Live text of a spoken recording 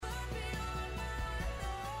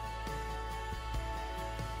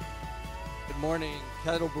morning,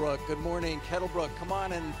 Kettlebrook. Good morning, Kettlebrook. Come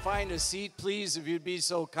on and find a seat, please, if you'd be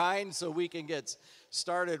so kind, so we can get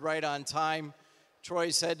started right on time.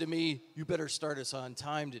 Troy said to me, "You better start us on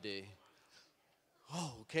time today."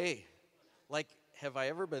 Oh, okay. Like, have I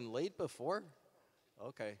ever been late before?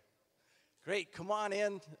 Okay. Great. Come on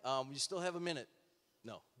in. You still have a minute?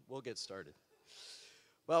 No, we'll get started.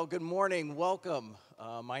 Well, good morning. Welcome.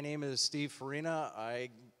 My name is Steve Farina.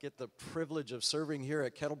 I get the privilege of serving here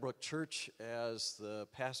at Kettlebrook Church as the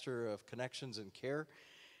pastor of Connections and Care.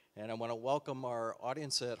 And I want to welcome our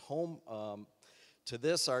audience at home to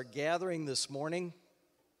this, our gathering this morning.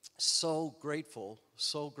 So grateful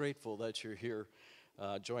that you're here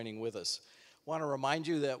joining with us. I want to remind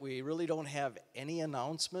you that we really don't have any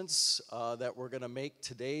announcements that we're going to make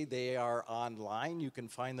today. They are online. You can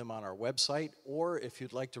find them on our website, or if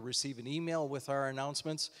you'd like to receive an email with our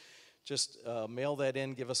announcements, just mail that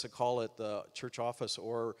in, give us a call at the church office,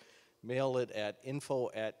 or mail it at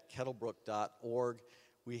info@kettlebrook.org.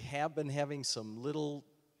 We have been having some little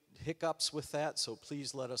hiccups with that, so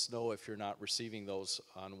please let us know if you're not receiving those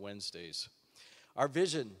on Wednesdays. Our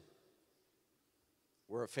vision: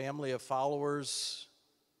 we're a family of followers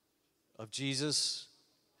of Jesus,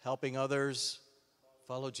 helping others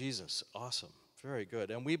follow Jesus. Awesome. Very good.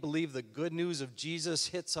 And we believe the good news of Jesus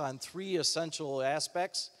hits on three essential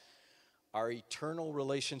aspects: our eternal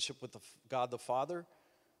relationship with God the Father,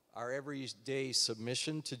 our everyday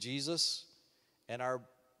submission to Jesus, and our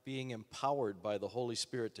being empowered by the Holy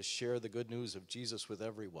Spirit to share the good news of Jesus with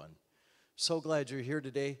everyone. So glad you're here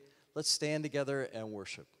today. Let's stand together and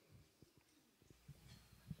worship.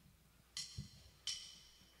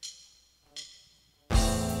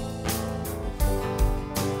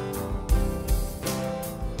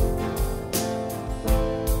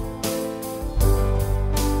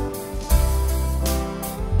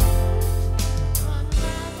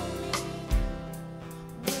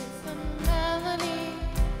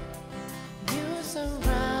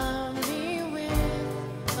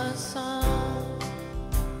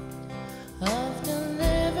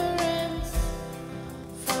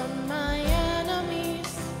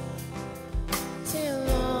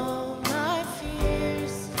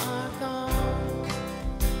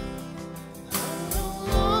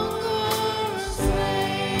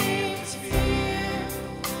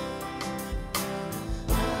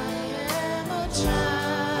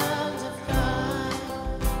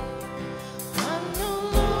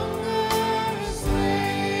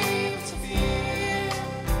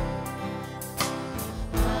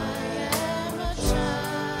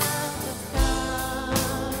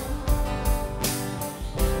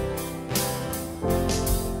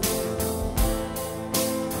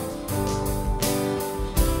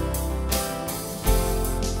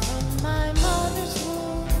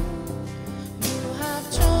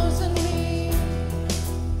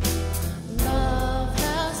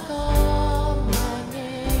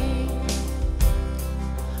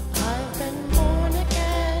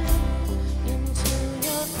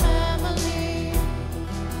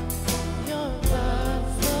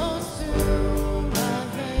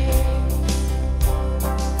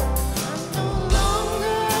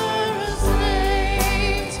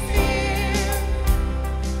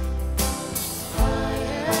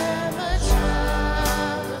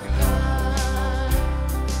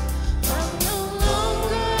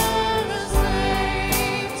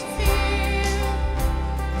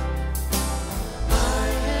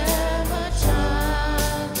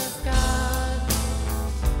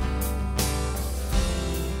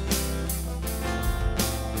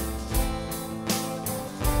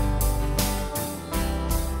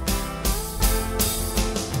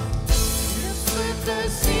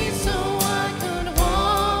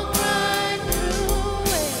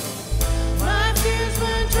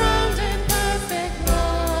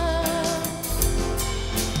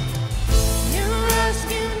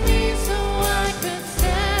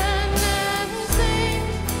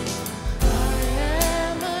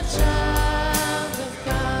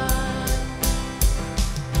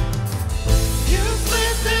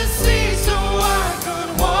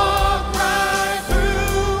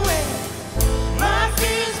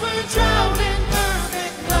 We're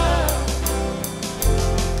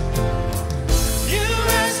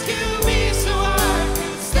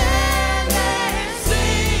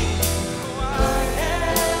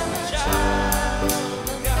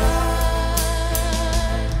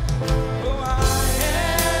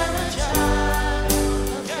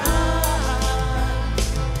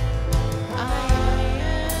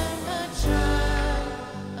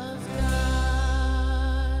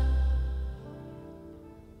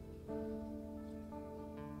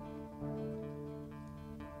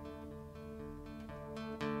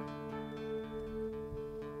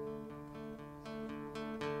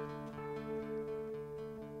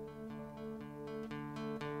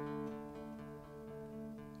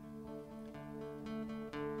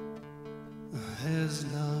There's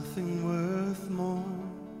nothing worth more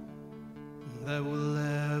that will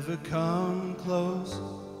ever come close.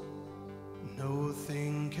 No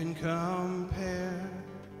thing can compare.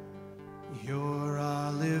 You're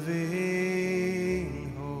our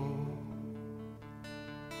living hope.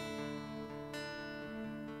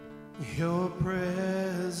 Your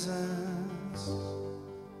presence,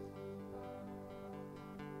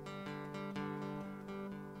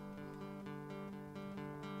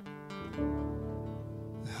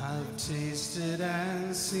 I've tasted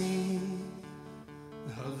and seen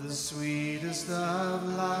of the sweetest of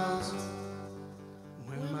loves,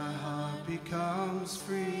 when my heart becomes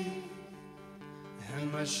free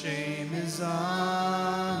and my shame is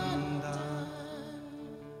undone.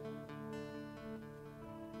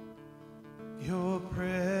 Your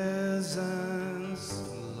presence,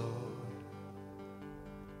 Lord.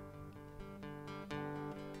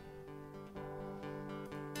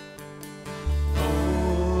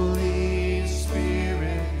 Holy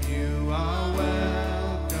Spirit, you are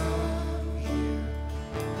welcome here.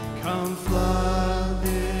 Come flood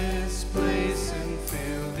this place and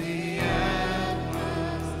fill the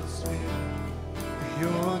atmosphere.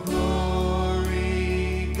 Your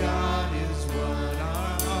glory, God, is what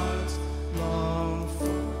our hearts long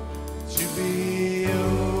for. To be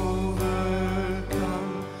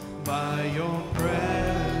overcome by your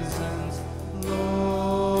presence,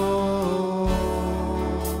 Lord.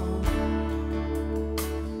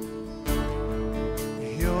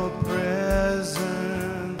 Your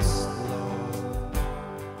presence, Lord.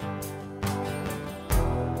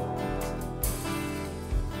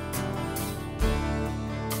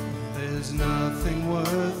 There's nothing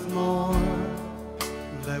worth more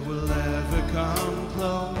that will ever come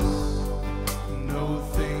close. No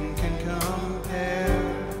thing can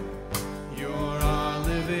compare. You're our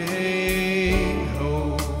living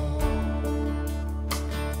hope.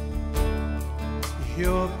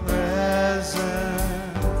 Your presence,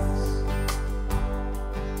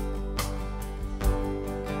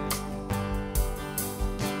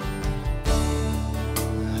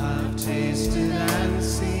 I've tasted and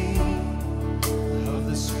seen of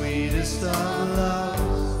the sweetest of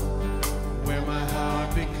loves, where my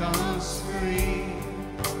heart becomes free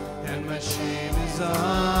and my shame is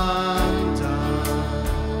undone.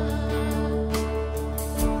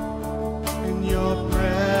 In your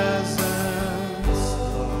presence,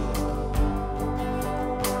 Lord.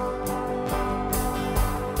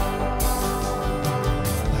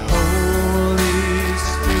 Holy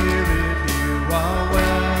Spirit, you are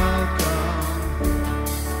welcome.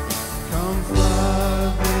 Come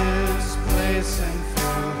flood this place and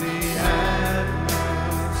fill the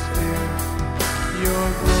atmosphere. Your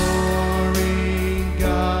glory,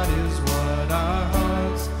 God, is what our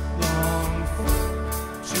hearts long for.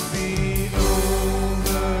 To be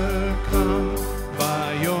overcome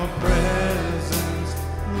by your presence,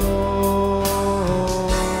 Lord.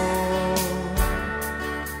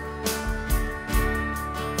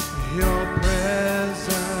 Your presence,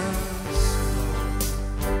 Lord.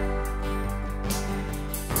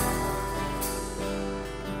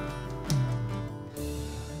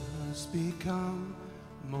 Let's become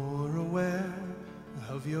more aware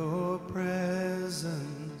of your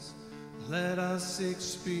presence. Let us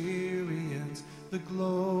experience the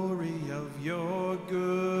glory of your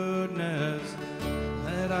goodness.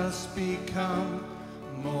 Let us become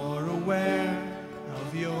more aware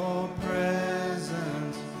of your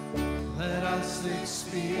presence. Let us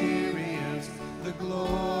experience the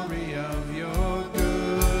glory of your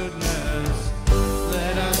goodness.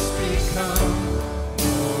 Let us become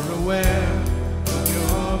more aware of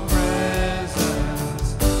your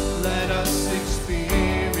presence. Let us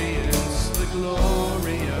experience the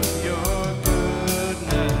glory of your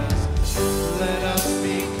goodness. Let us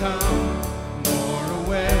become more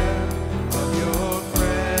aware of your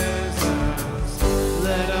presence.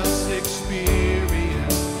 Let us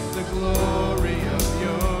experience the glory of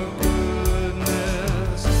your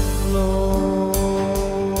goodness, Lord.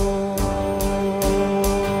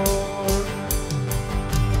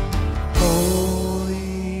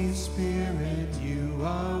 Holy Spirit, you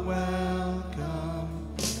are welcome.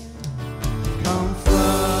 Come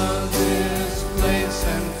flood this place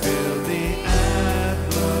and fill the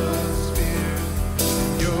atmosphere.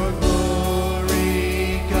 Your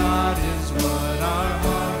glory, God, is what our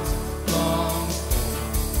hearts long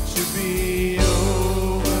for. To be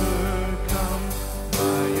overcome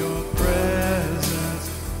by your presence,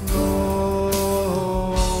 Lord.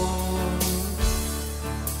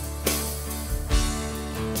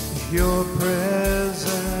 Your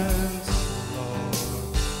presence, Lord.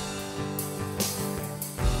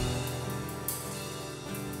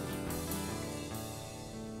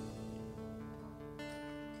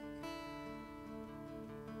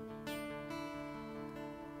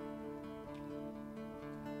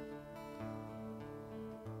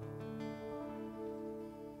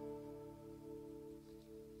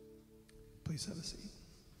 Please have a seat.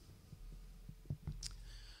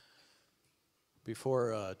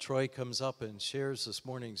 Before Troy comes up and shares this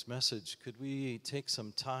morning's message, could we take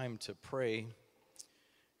some time to pray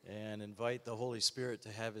and invite the Holy Spirit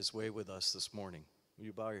to have his way with us this morning? Will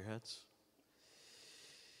you bow your heads?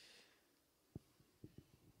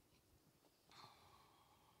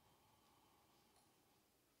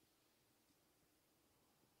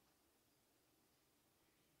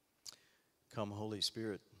 Come, Holy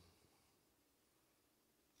Spirit,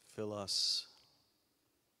 fill us.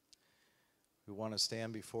 We want to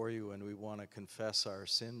stand before you and we want to confess our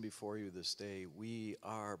sin before you this day. We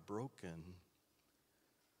are broken.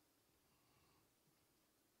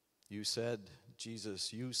 You said,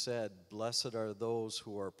 Jesus, you said, blessed are those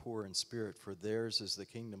who are poor in spirit, for theirs is the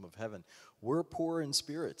kingdom of heaven. We're poor in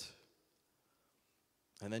spirit.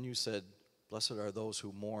 And then you said, blessed are those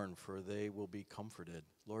who mourn, for they will be comforted.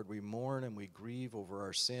 Lord, we mourn and we grieve over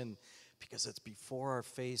our sin because it's before our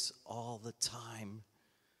face all the time.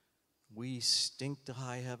 We stink to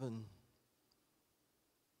high heaven.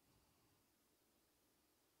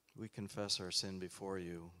 We confess our sin before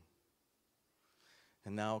you.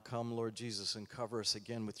 And now come, Lord Jesus, and cover us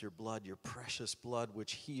again with your blood, your precious blood,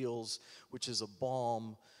 which heals, which is a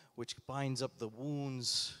balm, which binds up the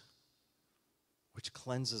wounds, which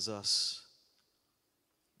cleanses us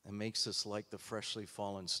and makes us like the freshly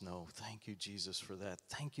fallen snow. Thank you, Jesus, for that.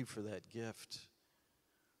 Thank you for that gift.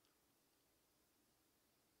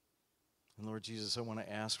 And Lord Jesus, I want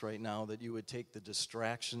to ask right now that you would take the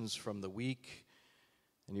distractions from the week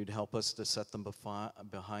and you'd help us to set them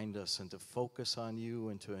behind us and to focus on you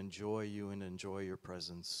and to enjoy you and enjoy your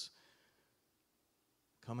presence.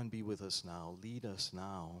 Come and be with us now. Lead us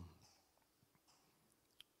now.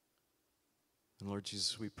 And Lord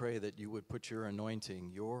Jesus, we pray that you would put your anointing,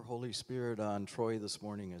 your Holy Spirit on Troy this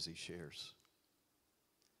morning as he shares.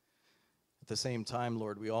 At the same time,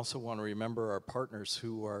 Lord, we also want to remember our partners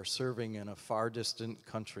who are serving in a far distant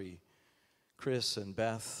country, Chris and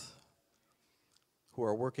Beth, who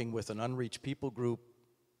are working with an unreached people group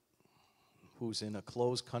who's in a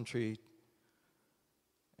closed country,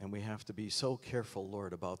 and we have to be so careful,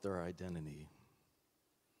 Lord, about their identity.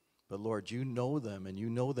 But Lord, you know them, and you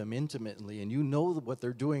know them intimately, and you know what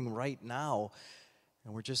they're doing right now.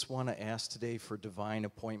 And we just want to ask today for divine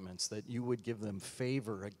appointments, that you would give them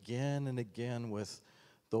favor again and again with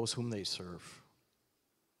those whom they serve.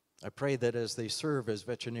 I pray that as they serve as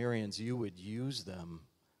veterinarians, you would use them,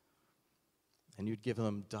 and you'd give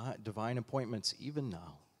them divine appointments even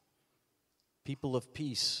now. People of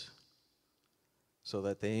peace, so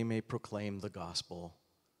that they may proclaim the gospel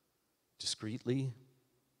discreetly,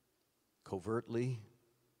 covertly,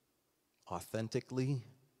 authentically,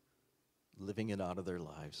 living it out of their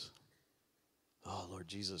lives. Oh, Lord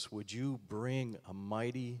Jesus, would you bring a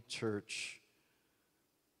mighty church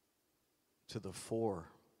to the fore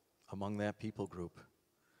among that people group?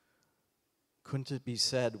 Couldn't it be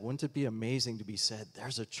said, wouldn't it be amazing to be said,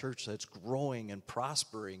 there's a church that's growing and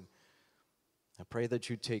prospering? I pray that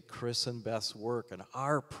you take Chris and Beth's work and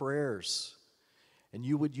our prayers, and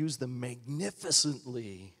you would use them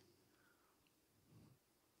magnificently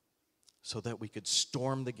so that we could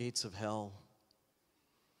storm the gates of hell,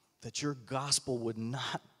 that your gospel would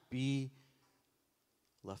not be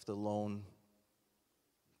left alone,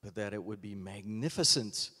 but that it would be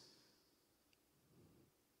magnificent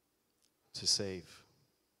to save.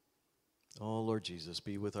 Oh, Lord Jesus,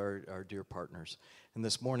 be with our dear partners. And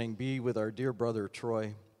this morning, be with our dear brother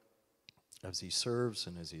Troy as he serves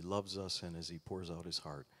and as he loves us and as he pours out his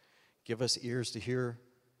heart. Give us ears to hear,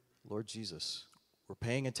 Lord Jesus. We're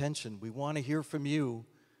paying attention. We want to hear from you.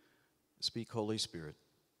 Speak, Holy Spirit.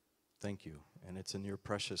 Thank you. And it's in your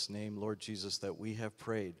precious name, Lord Jesus, that we have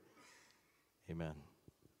prayed. Amen.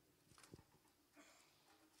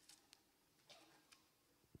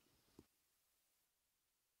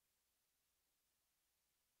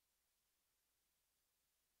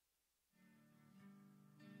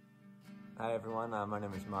 Hi everyone, my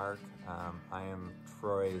name is Mark. I am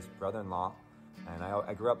Troy's brother-in-law, and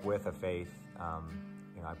I grew up with a faith.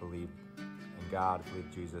 I believe in God, I believe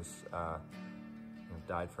Jesus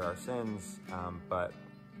died for our sins, but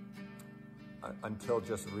until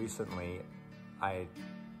just recently, I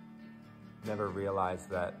never realized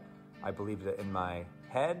that I believed it in my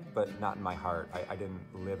head, but not in my heart. I didn't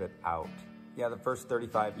live it out. Yeah, the first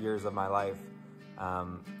 35 years of my life,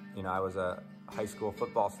 I was a high school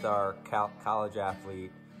football star, college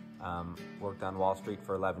athlete, worked on Wall Street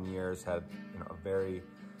for 11 years, had a very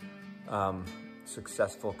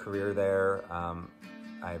successful career there.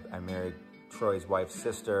 I married Troy's wife's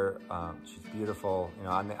sister. She's beautiful.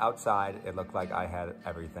 On the outside, it looked like I had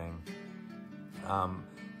everything.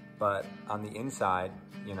 But on the inside,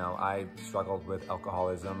 you know, I struggled with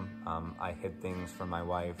alcoholism. I hid things from my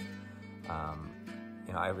wife.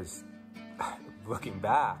 You know, I was, looking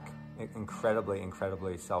back,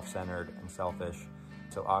 incredibly self-centered and selfish.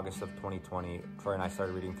 So August of 2020, Troy and I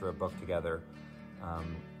started reading through a book together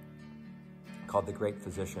called The Great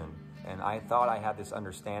Physician. And I thought I had this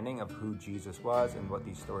understanding of who Jesus was and what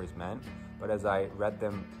these stories meant. But as I read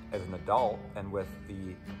them as an adult and with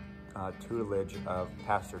the tutelage of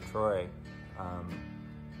Pastor Troy,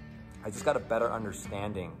 I just got a better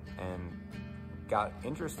understanding and got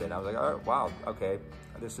interested. I was like, oh, wow, okay,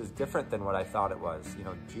 this is different than what I thought it was. You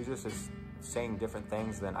know, Jesus is saying different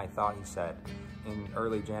things than I thought he said. In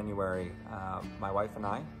early January, my wife and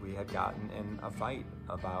I, we had gotten in a fight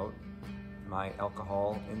about my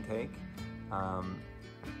alcohol intake.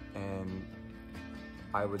 And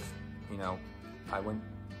I was, you know,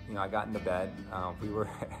 I got into bed. We were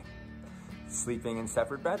sleeping in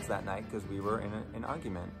separate beds that night because we were in an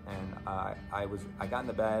argument. And I got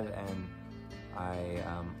into bed and I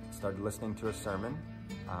started listening to a sermon.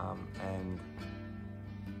 And,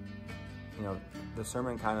 you know, the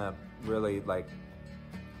sermon kind of really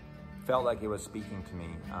felt like it was speaking to me.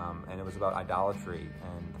 And it was about idolatry.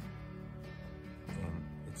 And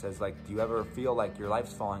it says, do you ever feel like your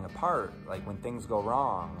life's falling apart? Like when things go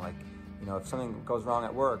wrong, you know, if something goes wrong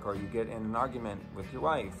at work, or you get in an argument with your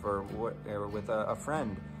wife or with a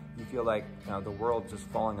friend, you feel like, you know, the world's just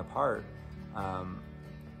falling apart.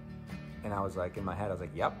 And I was like, in my head, I was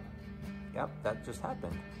like, yep, that just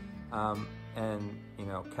happened. And, you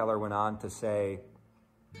know, Keller went on to say,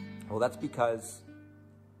 well, that's because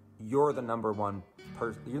you're the number one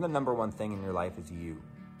thing in your life is you.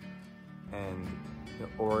 And,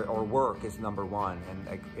 or work is number one. And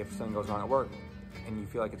if something goes wrong at work, and you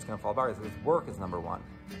feel like it's going to fall apart, it's work is number one,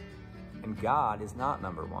 and God is not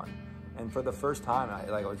number one. And for the first time,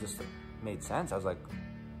 it just made sense. I was like,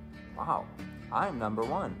 wow, I'm number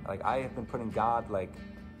one. I have been putting God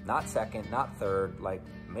not second, not third,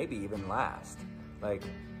 maybe even last.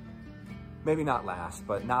 Maybe not last,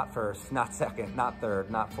 but not first, not second, not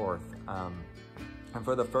third, not fourth. And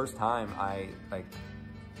for the first time, I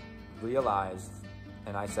realized,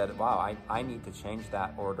 and I said, wow, I need to change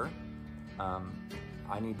that order.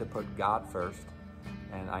 I need to put God first,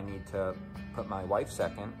 and I need to put my wife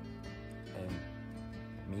second, and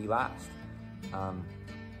me last.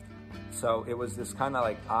 So it was this kind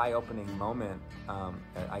of eye-opening moment.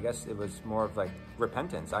 I guess it was more of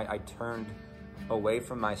repentance. I turned away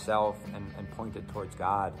from myself and pointed towards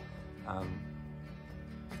God.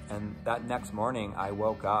 And that next morning, I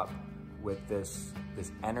woke up with this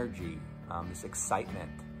energy, this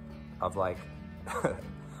excitement of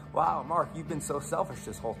wow, Mark, you've been so selfish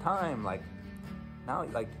this whole time. Now,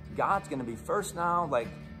 God's going to be first now.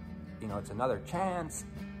 You know, it's another chance.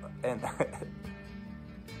 And,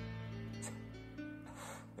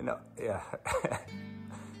 you know, yeah.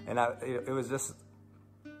 And it was just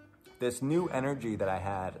this new energy that I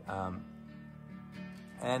had.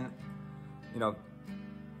 And, you know,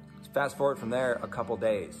 fast forward from there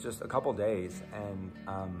just a couple days. And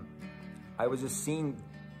I was just seeing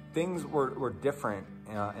things were different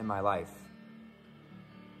in my life.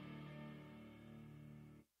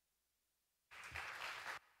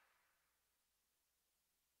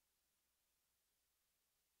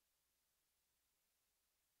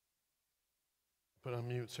 Put on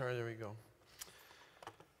mute. Sorry, there we go.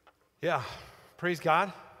 Yeah, praise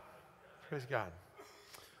God. Praise God.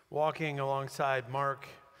 Walking alongside Mark,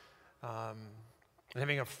 and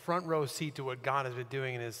having a front row seat to what God has been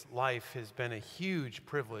doing in his life has been a huge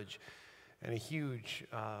privilege and a huge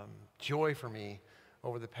joy for me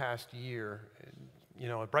over the past year. You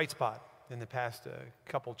know, a bright spot in the past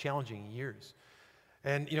couple challenging years.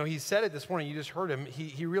 And, you know, he said it this morning, you just heard him.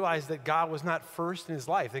 He realized that God was not first in his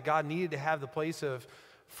life, that God needed to have the place of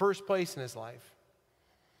first place in his life.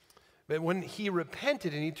 But when he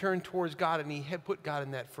repented and he turned towards God and he had put God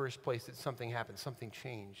in that first place, that something happened, something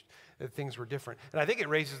changed, that things were different. And I think it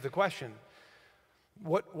raises the question,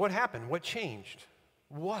 what happened? What changed?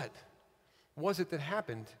 What was it that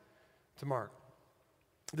happened to Mark?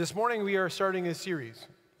 This morning we are starting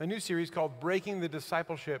a new series called Breaking the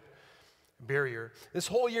Discipleship Barrier. This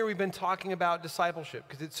whole year we've been talking about discipleship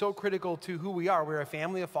because it's so critical to who we are. We're a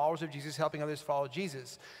family of followers of Jesus, helping others follow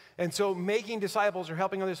Jesus. And so making disciples or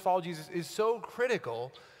helping others follow Jesus is so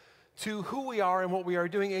critical to who we are and what we are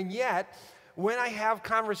doing. And yet, when I have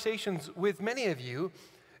conversations with many of you,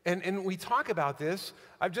 and we talk about this,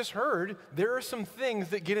 I've just heard there are some things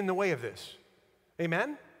that get in the way of this.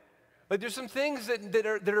 Amen? There's some things that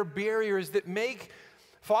are barriers that make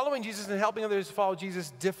following Jesus and helping others follow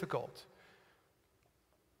Jesus difficult.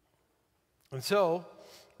 And so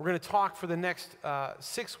we're going to talk for the next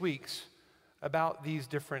 6 weeks about these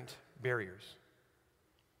different barriers.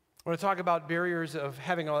 We're going to talk about barriers of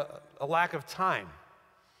having a lack of time,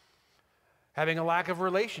 having a lack of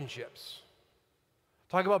relationships.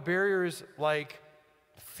 Talk about barriers like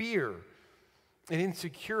fear and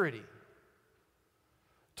insecurity. We're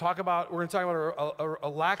going to talk about a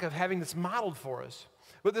lack of having this modeled for us.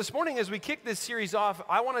 But this morning, as we kick this series off,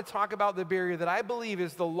 I want to talk about the barrier that I believe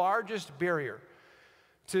is the largest barrier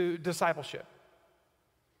to discipleship.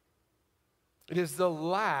 It is the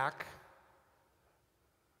lack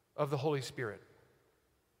of the Holy Spirit.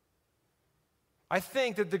 I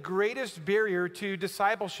think that the greatest barrier to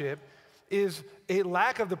discipleship is a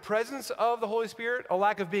lack of the presence of the Holy Spirit, a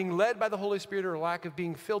lack of being led by the Holy Spirit, or a lack of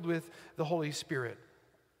being filled with the Holy Spirit.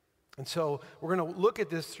 And so we're going to look at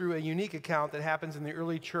this through a unique account that happens in the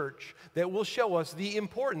early church that will show us the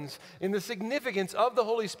importance and the significance of the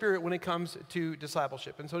Holy Spirit when it comes to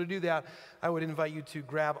discipleship. And so to do that, I would invite you to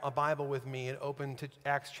grab a Bible with me and open to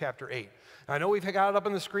Acts chapter 8. Now, I know we've got it up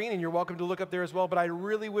on the screen, and you're welcome to look up there as well, but I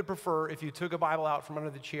really would prefer if you took a Bible out from under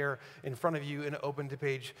the chair in front of you and opened to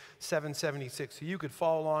page 776 so you could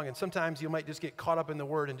follow along. And sometimes you might just get caught up in the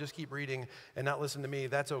Word and just keep reading and not listen to me.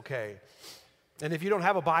 That's okay. And if you don't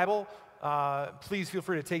have a Bible, please feel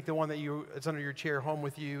free to take the one that's under your chair home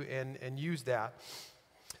with you and use that.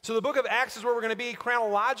 So the book of Acts is where we're going to be.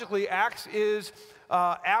 Chronologically, Acts is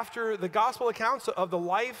after the gospel accounts of the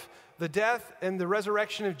life, the death, and the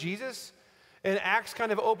resurrection of Jesus. And Acts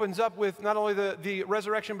kind of opens up with not only the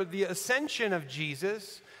resurrection, but the ascension of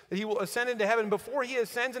Jesus, that he will ascend into heaven. Before he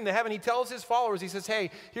ascends into heaven, he tells his followers, he says, hey,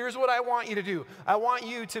 here's what I want you to do. I want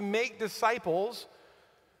you to make disciples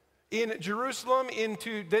in Jerusalem,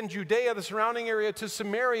 into then Judea, the surrounding area, to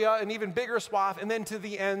Samaria, an even bigger swath, and then to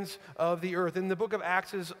the ends of the earth. And the book of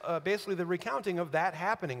Acts is basically the recounting of that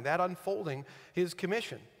happening, that unfolding his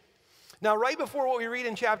commission. Now, right before what we read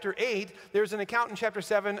in chapter 8, there's an account in chapter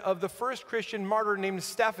 7 of the first Christian martyr named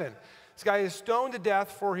Stephen. This guy is stoned to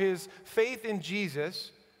death for his faith in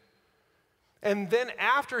Jesus. And then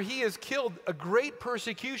after he is killed, a great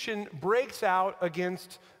persecution breaks out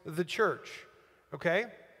against the church, okay?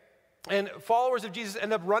 And followers of Jesus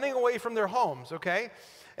end up running away from their homes, okay?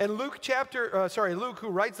 And Luke, who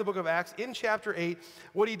writes the book of Acts, in chapter 8,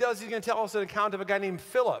 what he does, he's going to tell us an account of a guy named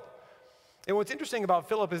Philip. And what's interesting about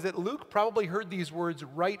Philip is that Luke probably heard these words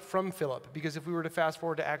right from Philip, because if we were to fast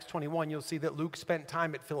forward to Acts 21, you'll see that Luke spent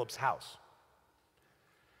time at Philip's house.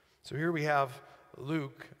 So here we have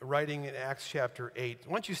Luke writing in Acts chapter 8.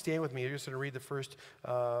 Why don't you stand with me? I'm just going to read the first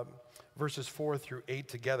verses 4 through 8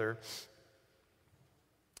 together.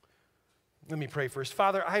 Let me pray first.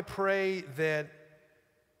 Father, I pray that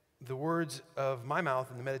the words of my mouth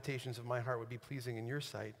and the meditations of my heart would be pleasing in your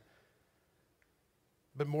sight.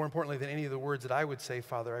 But more importantly than any of the words that I would say,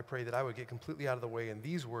 Father, I pray that I would get completely out of the way, and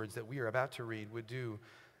these words that we are about to read would do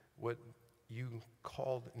what you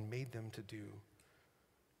called and made them to do.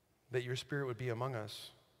 That your Spirit would be among us,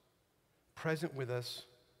 present with us,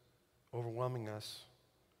 overwhelming us,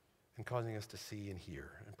 and causing us to see and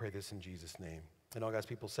hear. I pray this in Jesus' name. And all God's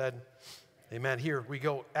people said, amen. Here we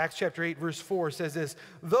go. Acts chapter 8, verse 4 says this: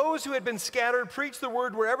 those who had been scattered preached the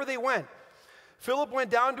word wherever they went. Philip went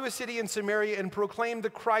down to a city in Samaria and proclaimed the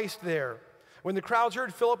Christ there. When the crowds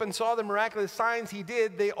heard Philip and saw the miraculous signs he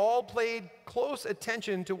did, they all paid close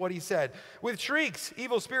attention to what he said. With shrieks,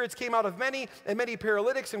 evil spirits came out of many, and many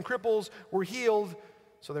paralytics and cripples were healed.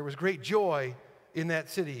 So there was great joy in that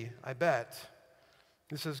city, I bet.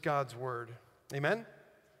 This is God's word. Amen?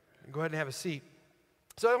 Go ahead and have a seat.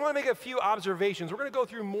 So I want to make a few observations. We're going to go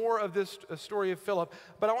through more of this story of Philip,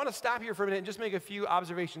 but I want to stop here for a minute and just make a few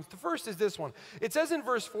observations. The first is this one. It says in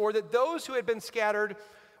verse 4 that those who had been scattered,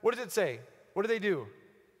 what does it say? What do they do?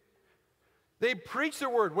 They preached the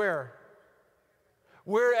word where?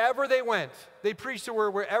 Wherever they went. They preached the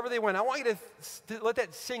word wherever they went. I want you to let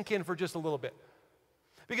that sink in for just a little bit.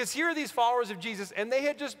 Because here are these followers of Jesus, and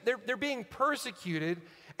they're being persecuted,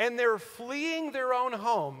 and they're fleeing their own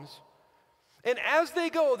homes. And as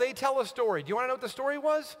they go, they tell a story. Do you want to know what the story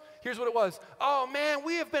was? Here's what it was. Oh, man,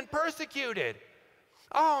 we have been persecuted.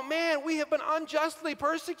 Oh, man, we have been unjustly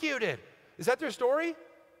persecuted. Is that their story?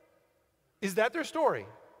 Is that their story?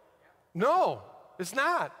 No, it's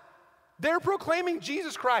not. They're proclaiming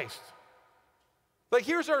Jesus Christ. Like,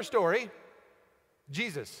 here's our story.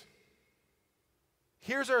 Jesus.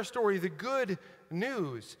 Here's our story, the good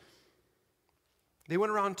news. They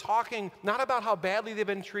went around talking not about how badly they've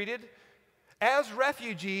been treated. As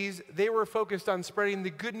refugees, they were focused on spreading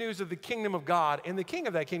the good news of the kingdom of God and the king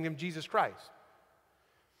of that kingdom, Jesus Christ.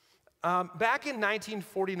 Back in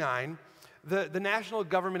 1949, the national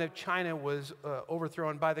government of China was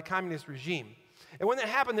overthrown by the communist regime. And when that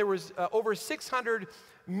happened, there was over 600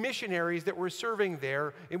 missionaries that were serving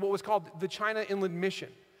there in what was called the China Inland Mission.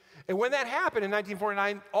 And when that happened in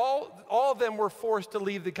 1949, all of them were forced to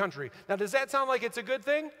leave the country. Now, does that sound like it's a good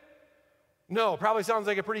thing? No, probably sounds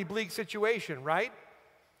like a pretty bleak situation, right?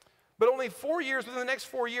 But only 4 years, within the next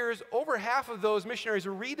 4 years, over half of those missionaries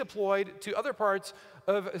were redeployed to other parts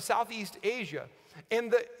of Southeast Asia.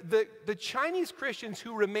 And the Chinese Christians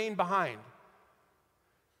who remained behind,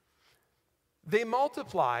 they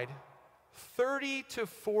multiplied 30 to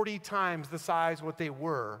 40 times the size of what they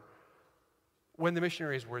were when the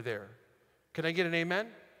missionaries were there. Can I get an amen?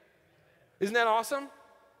 Isn't that awesome?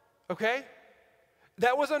 Okay?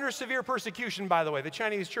 That was under severe persecution, by the way. The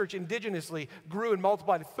Chinese church indigenously grew and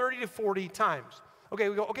multiplied 30 to 40 times. Okay,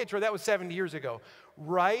 we go, okay, Troy, that was 70 years ago.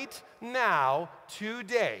 Right now,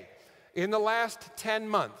 today, in the last 10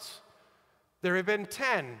 months, there have been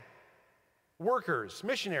 10 workers,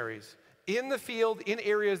 missionaries, in the field, in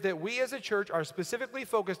areas that we as a church are specifically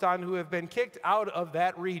focused on who have been kicked out of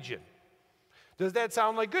that region. Does that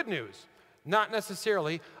sound like good news? Not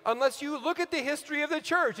necessarily, unless you look at the history of the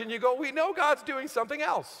church and you go, we know God's doing something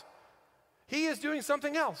else. He is doing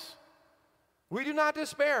something else. We do not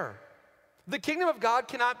despair. The kingdom of God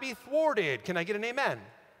cannot be thwarted. Can I get an amen?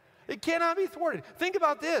 It cannot be thwarted. Think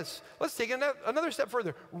about this. Let's take another step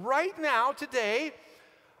further. Right now, today,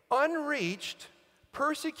 unreached,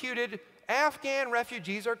 persecuted Afghan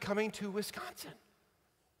refugees are coming to Wisconsin.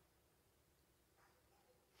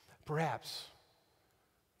 Perhaps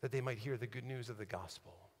that they might hear the good news of the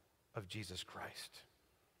gospel of Jesus Christ.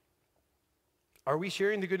 Are we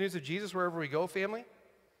sharing the good news of Jesus wherever we go, family?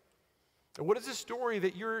 Or what is the story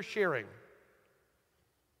that you're sharing?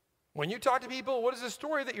 When you talk to people, what is the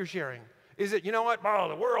story that you're sharing? Is it, you know what, oh,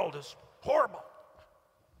 the world is horrible?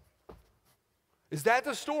 Is that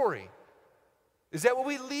the story? Is that what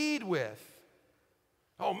we lead with?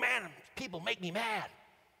 Oh man, people make me mad.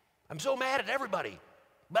 I'm so mad at everybody.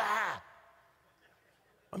 Bah!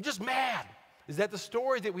 I'm just mad. Is that the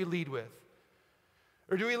story that we lead with?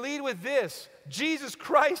 Or do we lead with this? Jesus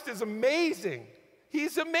Christ is amazing.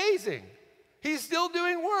 He's amazing. He's still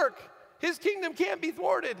doing work. His kingdom can't be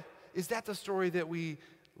thwarted. Is that the story that we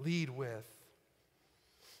lead with?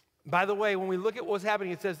 By the way, when we look at what's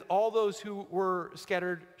happening, it says all those who were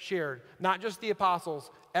scattered shared. Not just the apostles,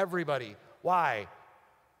 everybody. Why?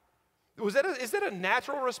 Is that a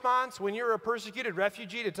natural response when you're a persecuted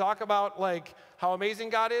refugee to talk about like how amazing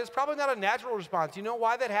God is? Probably not a natural response. You know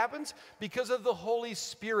why that happens? Because of the Holy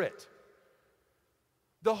Spirit.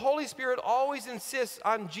 The Holy Spirit always insists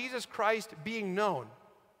on Jesus Christ being known.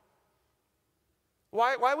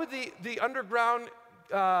 Why would the underground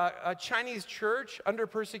Chinese church under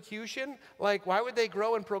persecution, like why would they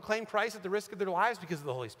grow and proclaim Christ at the risk of their lives? Because of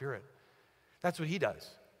the Holy Spirit. That's what he does.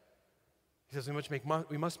 He says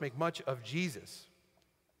we must make much of Jesus.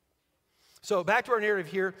 So back to our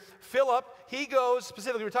narrative here. Philip, he goes,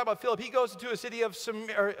 specifically we're talking about Philip, he goes to a city of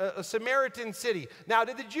a Samaritan city. Now,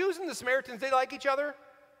 did the Jews and the Samaritans, they like each other?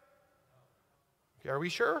 Are we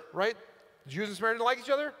sure, right? The Jews and Samaritans like each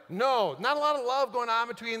other? No, not a lot of love going on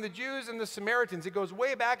between the Jews and the Samaritans. It goes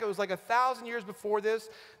way back. It was like 1,000 years before this.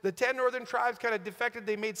 The 10 northern tribes kind of defected.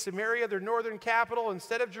 They made Samaria their northern capital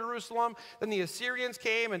instead of Jerusalem. Then the Assyrians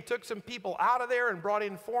came and took some people out of there and brought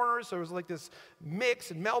in foreigners. So it was like this mix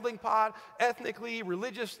and melding pot, ethnically,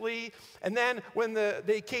 religiously. And then when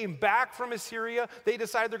they came back from Assyria, they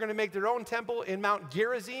decided they're going to make their own temple in Mount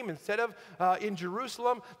Gerizim instead of in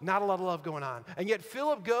Jerusalem. Not a lot of love going on. And yet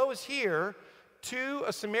Philip goes here to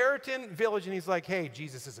a Samaritan village, and he's like, hey,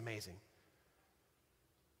 Jesus is amazing.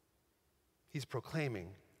 He's proclaiming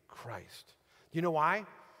Christ. You know why?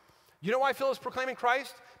 You know why Philip's proclaiming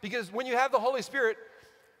Christ? Because when you have the Holy Spirit,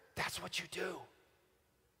 that's what you do.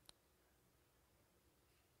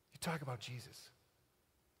 You talk about Jesus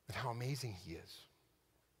and how amazing he is.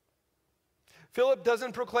 Philip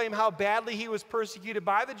doesn't proclaim how badly he was persecuted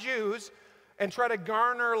by the Jews and try to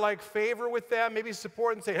garner like favor with them, maybe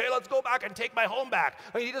support and say, hey, let's go back and take my home back.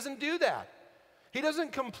 I mean, he doesn't do that. He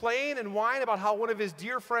doesn't complain and whine about how one of his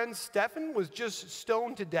dear friends, Stephen, was just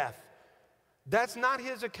stoned to death. That's not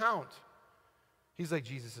his account. He's like,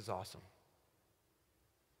 Jesus is awesome.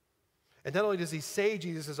 And not only does he say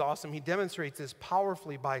Jesus is awesome, he demonstrates this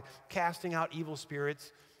powerfully by casting out evil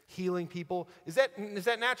spirits, healing people. Is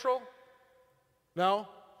that natural? No?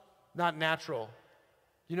 Not natural.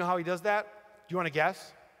 You know how he does that? Do you want to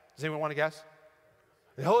guess? Does anyone want to guess?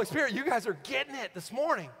 The Holy Spirit. You guys are getting it this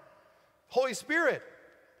morning. Holy Spirit.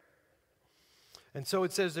 And so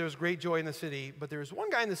it says there was great joy in the city, but there's one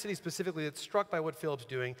guy in the city specifically that's struck by what Philip's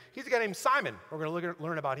doing. He's a guy named Simon. We're going to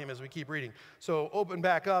learn about him as we keep reading. So open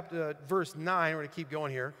back up to verse 9. We're going to keep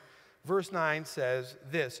going here. Verse 9 says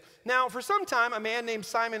this. Now, for some time, a man named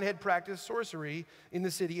Simon had practiced sorcery in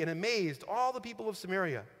the city and amazed all the people of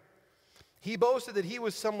Samaria. He boasted that he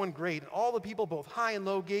was someone great, and all the people, both high and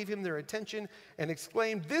low, gave him their attention and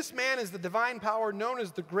exclaimed, "This man is the divine power known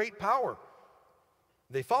as the great power."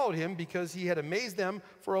 They followed him because he had amazed them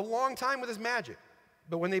for a long time with his magic.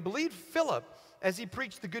 But when they believed Philip as he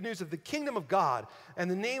preached the good news of the kingdom of God and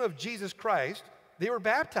the name of Jesus Christ, they were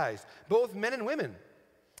baptized, both men and women.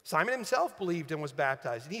 Simon himself believed and was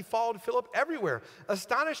baptized, and he followed Philip everywhere,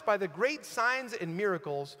 astonished by the great signs and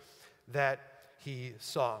miracles that he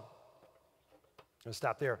saw. I'm going to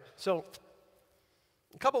stop there. So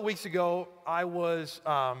a couple of weeks ago, I was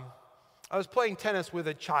playing tennis with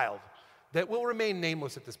a child that will remain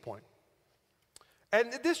nameless at this point.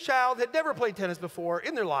 And this child had never played tennis before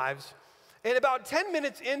in their lives. And about 10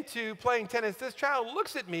 minutes into playing tennis, this child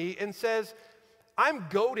looks at me and says, "I'm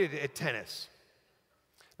goated at tennis."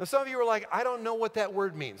 Now, some of you are like, "I don't know what that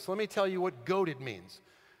word means." So let me tell you what goated means.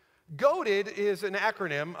 Goated is an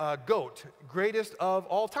acronym, GOAT, greatest of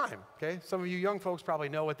all time, okay? Some of you young folks probably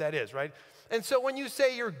know what that is, right? And so when you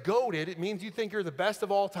say you're goated, it means you think you're the best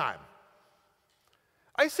of all time.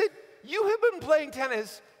 I said, "You have been playing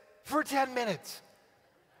tennis for 10 minutes.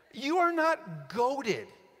 You are not goated.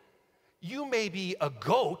 You may be a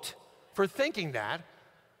goat for thinking that.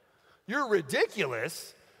 You're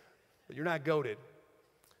ridiculous, but you're not goated."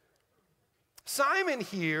 Simon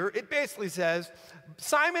here, it basically says,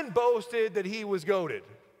 Simon boasted that he was goated,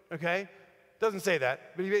 okay? Doesn't say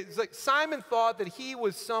that, but it's like Simon thought that he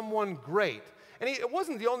was someone great. And it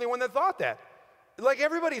wasn't the only one that thought that. Like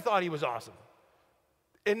everybody thought he was awesome.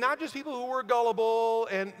 And not just people who were gullible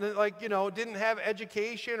and didn't have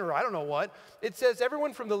education or I don't know what. It says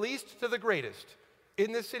everyone from the least to the greatest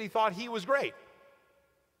in this city thought he was great.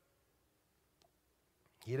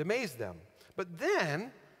 He had amazed them. But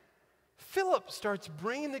then Philip starts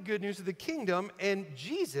bringing the good news of the kingdom and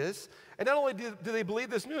Jesus, and not only do they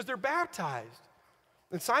believe this news, they're baptized.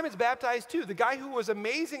 And Simon's baptized too. The guy who was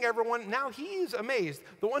amazing everyone, now he's amazed.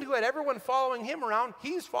 The one who had everyone following him around,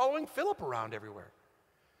 he's following Philip around everywhere.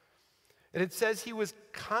 And it says he was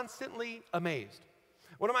constantly amazed.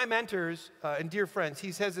 One of my mentors and dear friends,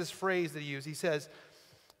 he says this phrase that he uses. He says,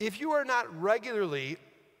 "If you are not regularly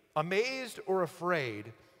amazed or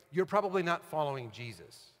afraid, you're probably not following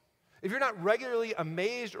Jesus." If you're not regularly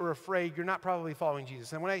amazed or afraid, you're not probably following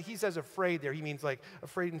Jesus. And when he says afraid there, he means like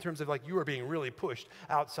afraid in terms of like you are being really pushed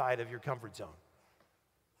outside of your comfort zone.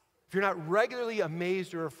 If you're not regularly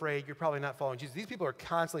amazed or afraid, you're probably not following Jesus. These people are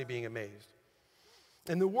constantly being amazed.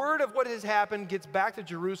 And the word of what has happened gets back to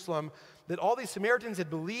Jerusalem, that all these Samaritans had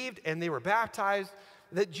believed and they were baptized,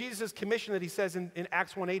 that Jesus' commission that he says in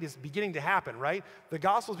Acts 1:8 is beginning to happen, right? The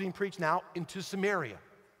gospel is being preached now into Samaria.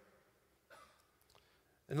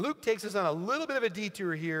 And Luke takes us on a little bit of a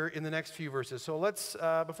detour here in the next few verses. So let's,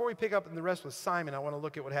 before we pick up in the rest with Simon, I want to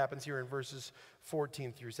look at what happens here in verses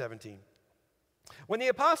 14 through 17. When the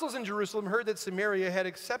apostles in Jerusalem heard that Samaria had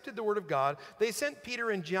accepted the word of God, they sent Peter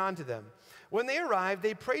and John to them. When they arrived,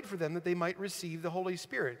 they prayed for them that they might receive the Holy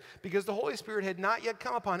Spirit, because the Holy Spirit had not yet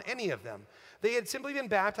come upon any of them. They had simply been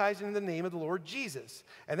baptized in the name of the Lord Jesus.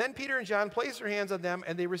 And then Peter and John placed their hands on them,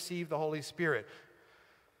 and they received the Holy Spirit.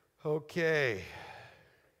 Okay.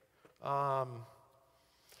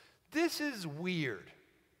 This is weird.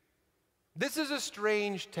 This is a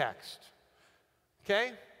strange text.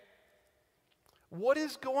 Okay? What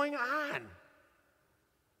is going on?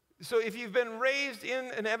 So if you've been raised in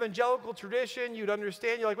an evangelical tradition, you'd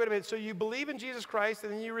understand. You're like, wait a minute, so you believe in Jesus Christ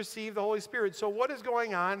and then you receive the Holy Spirit. So what is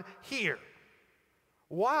going on here?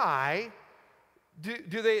 Why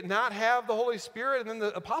do they not have the Holy Spirit? And then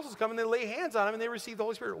the apostles come and they lay hands on them and they receive the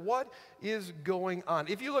Holy Spirit. What is going on?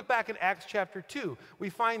 If you look back in Acts chapter 2,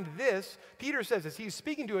 we find this. Peter says this. He's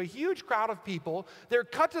speaking to a huge crowd of people. They're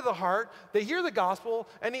cut to the heart. They hear the gospel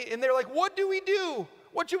and they're like, what do we do?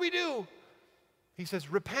 What should we do? He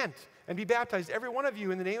says, repent and be baptized, every one of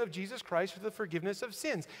you, in the name of Jesus Christ for the forgiveness of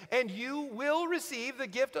sins, and you will receive the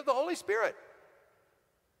gift of the Holy Spirit.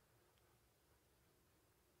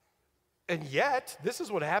 And yet, this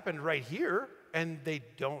is what happened right here, and they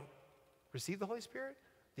don't receive the Holy Spirit?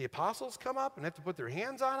 The apostles come up and have to put their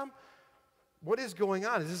hands on them? What is going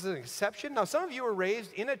on? Is this an exception? Now, some of you were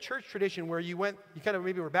raised in a church tradition where you kind of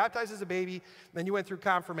maybe were baptized as a baby, then you went through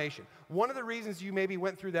confirmation. One of the reasons you maybe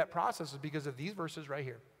went through that process is because of these verses right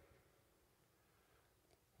here.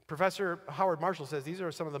 Professor Howard Marshall says these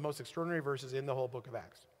are some of the most extraordinary verses in the whole book of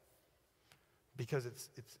Acts. because it's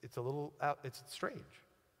a little it's strange.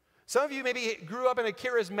 Some of you maybe grew up in a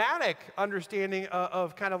charismatic understanding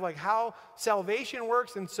of kind of like how salvation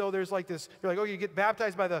works, and so there's like this, you're like, oh, you get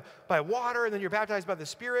baptized by water, and then you're baptized by the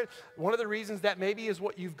Spirit. One of the reasons that maybe is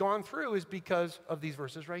what you've gone through is because of these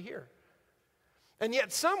verses right here. And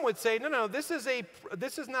yet some would say, no, this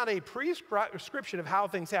is not a prescription of how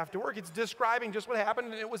things have to work. It's describing just what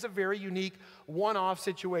happened, and it was a very unique one-off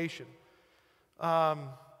situation.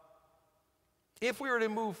 If we were to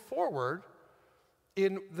move forward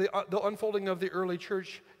in the unfolding of the early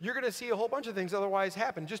church, you're going to see a whole bunch of things otherwise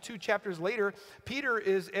happen. Just 2 chapters later, Peter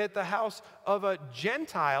is at the house of a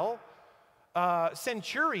Gentile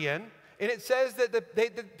centurion, and it says that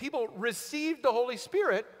the people received the Holy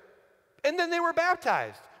Spirit, and then they were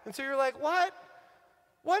baptized. And so you're like, what?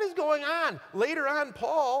 What is going on? Later on,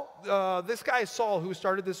 Paul, this guy Saul, who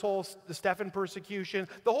started the Stephen persecution,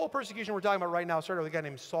 the whole persecution we're talking about right now started with a guy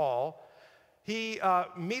named Saul. He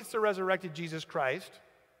meets the resurrected Jesus Christ,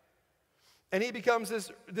 and he becomes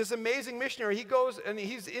this amazing missionary. He goes and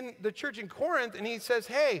he's in the church in Corinth, and he says,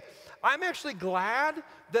 hey, I'm actually glad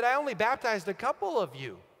that I only baptized a couple of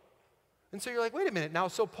you. And so you're like, wait a minute now,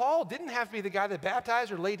 so Paul didn't have to be the guy that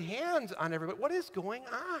baptized or laid hands on everybody. What is going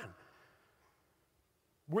on?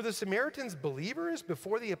 Were the Samaritans believers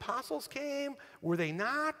before the apostles came? Were they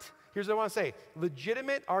not? Here's what I want to say.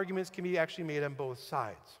 Legitimate arguments can be actually made on both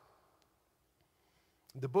sides.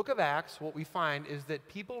 The book of Acts, what we find is that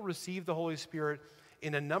people receive the Holy Spirit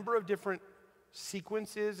in a number of different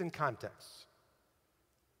sequences and contexts.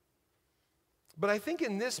 But I think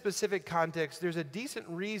in this specific context, there's a decent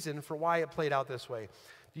reason for why it played out this way.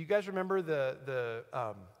 Do you guys remember the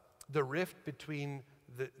rift between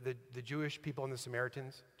the Jewish people and the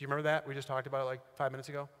Samaritans? Do you remember that? We just talked about it like 5 minutes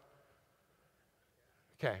ago.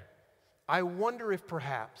 Okay. I wonder if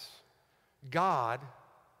perhaps God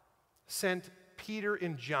sent Peter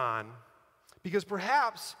and John, because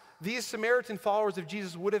perhaps these Samaritan followers of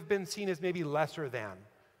Jesus would have been seen as maybe lesser than,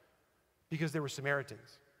 because they were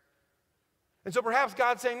Samaritans. And so perhaps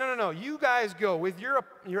God's saying, no, you guys go with your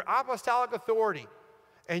apostolic authority,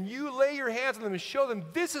 and you lay your hands on them and show them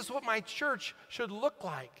this is what my church should look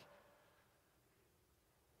like.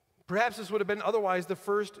 Perhaps this would have been otherwise the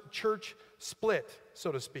first church split,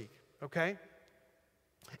 so to speak, okay?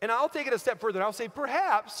 And I'll take it a step further. I'll say,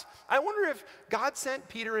 perhaps, I wonder if God sent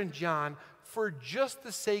Peter and John for just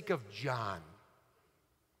the sake of John.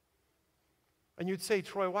 And you'd say,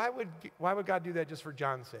 Troy, why would God do that just for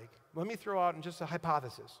John's sake? Let me throw out just a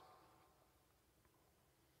hypothesis.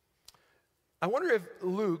 I wonder if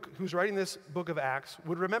Luke, who's writing this book of Acts,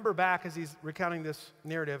 would remember back as he's recounting this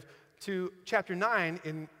narrative to chapter 9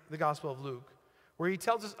 in the Gospel of Luke, where he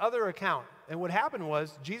tells this other account. And what happened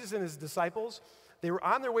was, Jesus and his disciples, they were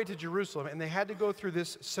on their way to Jerusalem, and they had to go through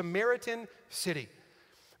this Samaritan city.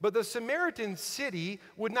 But the Samaritan city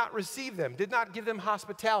would not receive them, did not give them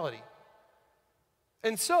hospitality.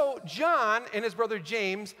 And so John and his brother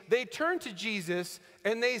James, they turn to Jesus,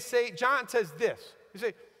 and they say, John says this. He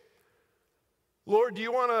say, Lord, do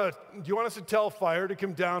you want us to tell fire to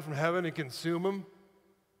come down from heaven and consume them?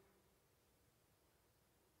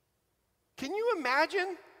 Can you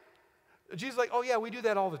imagine? Jesus is like, oh yeah, we do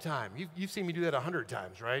that all the time. You've seen me do that 100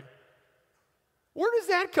 times, right? Where does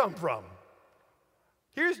that come from?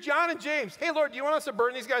 Here's John and James. Hey, Lord, do you want us to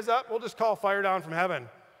burn these guys up? We'll just call fire down from heaven.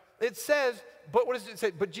 It says, but what does it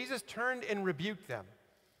say? But Jesus turned and rebuked them.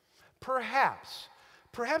 Perhaps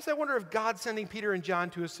I wonder if God's sending Peter and John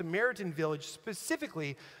to a Samaritan village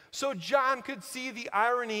specifically so John could see the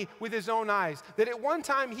irony with his own eyes. That at one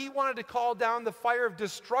time he wanted to call down the fire of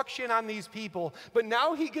destruction on these people, but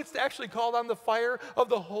now he gets to actually call down the fire of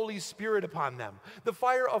the Holy Spirit upon them. The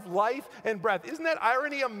fire of life and breath. Isn't that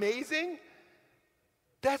irony amazing?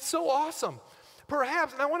 That's so awesome.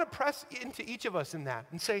 Perhaps, and I want to press into each of us in that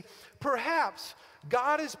and say, perhaps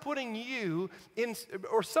God is putting you in,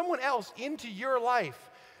 or someone else into your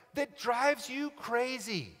life that drives you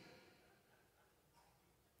crazy,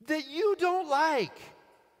 that you don't like,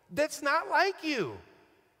 that's not like you.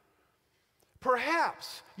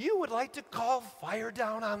 Perhaps you would like to call fire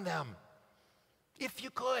down on them, if you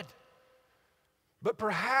could. But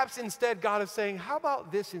perhaps instead God is saying, how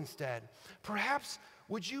about this instead? Perhaps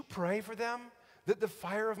would you pray for them that the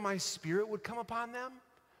fire of my Spirit would come upon them?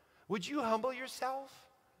 Would you humble yourself?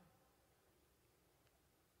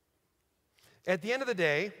 At the end of the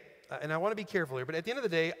day, and I want to be careful here, but at the end of the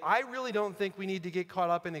day, I really don't think we need to get caught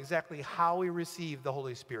up in exactly how we receive the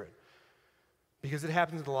Holy Spirit, because it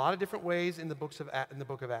happens in a lot of different ways in the book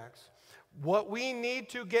of Acts. What we need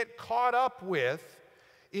to get caught up with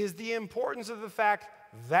is the importance of the fact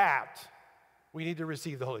that we need to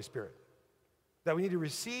receive the Holy Spirit. that we need to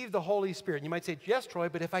receive the Holy Spirit. And you might say, yes, Troy,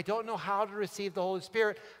 but if I don't know how to receive the Holy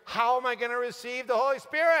Spirit, how am I going to receive the Holy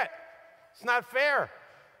Spirit? It's not fair.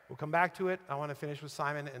 We'll come back to it. I want to finish with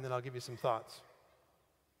Simon, and then I'll give you some thoughts.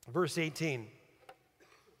 Verse 18.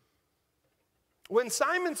 When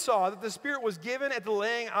Simon saw that the Spirit was given at the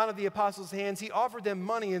laying on of the apostles' hands, he offered them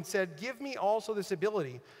money and said, give me also this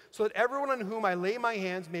ability, so that everyone on whom I lay my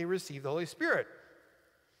hands may receive the Holy Spirit.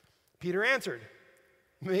 Peter answered,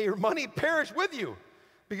 may your money perish with you,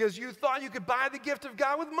 because you thought you could buy the gift of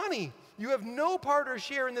God with money. You have no part or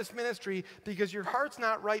share in this ministry, because your heart's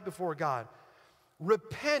not right before God.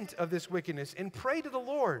 Repent of this wickedness and pray to the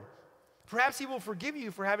Lord. Perhaps he will forgive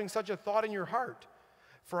you for having such a thought in your heart.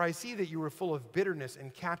 For I see that you were full of bitterness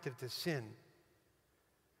and captive to sin.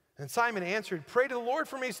 And Simon answered, pray to the Lord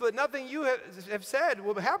for me so that nothing you have said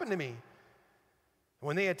will happen to me.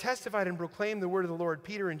 When they had testified and proclaimed the word of the Lord,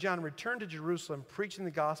 Peter and John returned to Jerusalem, preaching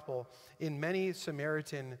the gospel in many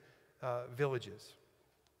Samaritan villages.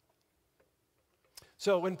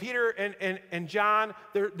 So when Peter and John,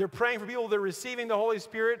 they're praying for people, they're receiving the Holy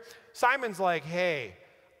Spirit, Simon's like, hey,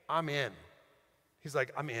 I'm in. He's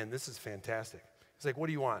like, I'm in. This is fantastic. He's like, what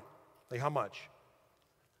do you want? Like, how much?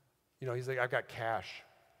 He's like, I've got cash.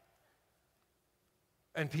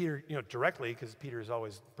 And Peter, directly, because Peter is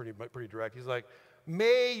always pretty direct, he's like,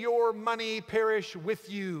 may your money perish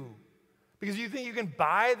with you. Because you think you can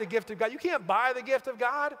buy the gift of God. You can't buy the gift of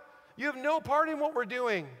God. You have no part in what we're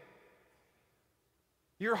doing.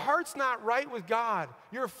 Your heart's not right with God.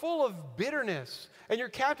 You're full of bitterness, and you're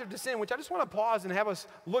captive to sin, which I just want to pause and have us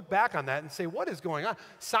look back on that and say, what is going on?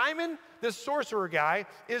 Simon, this sorcerer guy,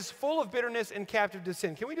 is full of bitterness and captive to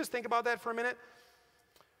sin. Can we just think about that for a minute?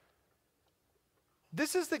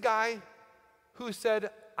 This is the guy who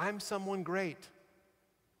said, I'm someone great.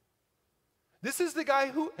 This is the guy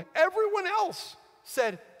who everyone else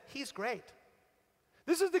said, he's great.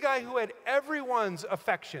 This is the guy who had everyone's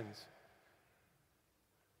affections.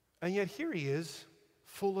 And yet here he is,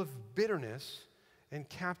 full of bitterness and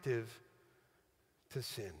captive to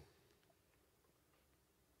sin.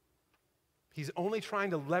 He's only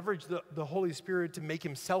trying to leverage the Holy Spirit to make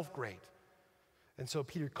himself great. And so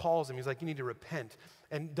Peter calls him. He's like, you need to repent.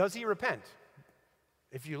 And does he repent?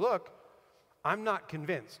 If you look, I'm not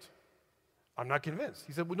convinced. I'm not convinced.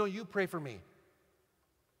 He said, well, no, you pray for me.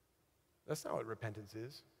 That's not what repentance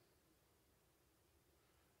is.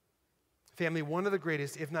 Family, one of the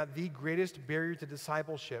greatest, if not the greatest barrier to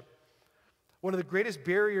discipleship, one of the greatest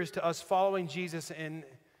barriers to us following Jesus and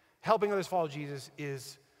helping others follow Jesus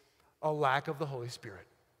is a lack of the Holy Spirit.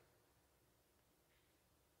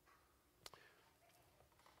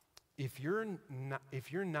 If you're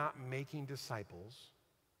not making disciples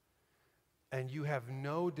and you have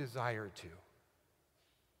no desire to,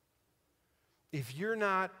 if you're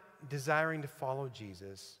not desiring to follow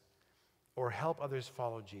Jesus or help others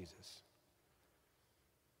follow Jesus,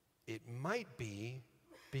 it might be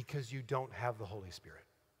because you don't have the Holy Spirit.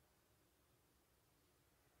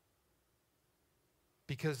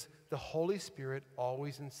 Because the Holy Spirit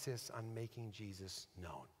always insists on making Jesus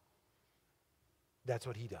known. That's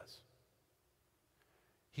what he does.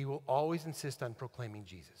 He will always insist on proclaiming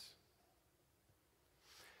Jesus.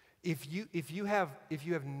 If you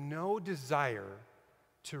have no desire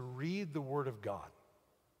to read the Word of God,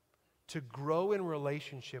 to grow in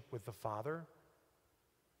relationship with the Father,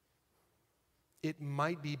 it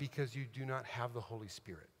might be because you do not have the Holy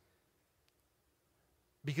Spirit.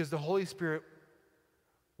 Because the Holy Spirit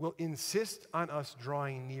will insist on us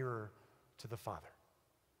drawing nearer to the Father.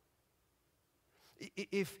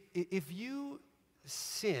 If you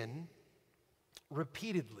sin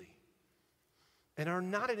repeatedly and are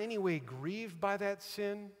not in any way grieved by that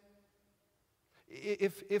sin,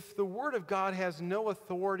 if the Word of God has no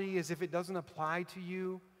authority, as if it doesn't apply to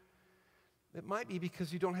you, it might be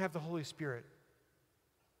because you don't have the Holy Spirit.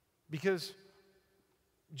 Because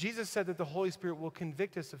Jesus said that the Holy Spirit will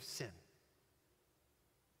convict us of sin.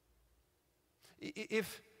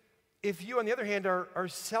 If you, on the other hand, are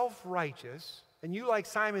self-righteous, and you, like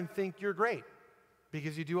Simon, think you're great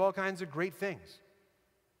because you do all kinds of great things,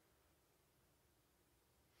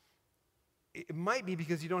 it might be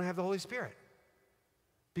because you don't have the Holy Spirit.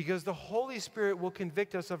 Because the Holy Spirit will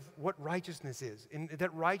convict us of what righteousness is, and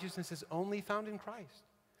that righteousness is only found in Christ.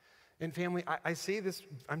 And family, I say this,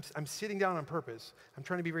 I'm sitting down on purpose. I'm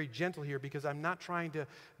trying to be very gentle here because I'm not trying to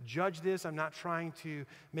judge this. I'm not trying to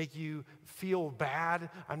make you feel bad.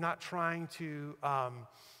 I'm not trying to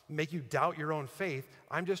make you doubt your own faith.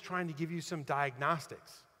 I'm just trying to give you some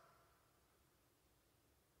diagnostics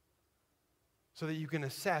so that you can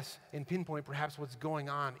assess and pinpoint perhaps what's going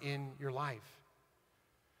on in your life.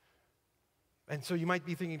 And so you might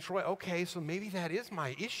be thinking, Troy, okay, so maybe that is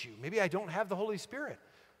my issue. Maybe I don't have the Holy Spirit.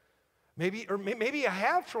 Maybe I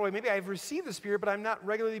have, Troy. Maybe I've received the Spirit, but I'm not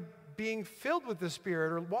regularly being filled with the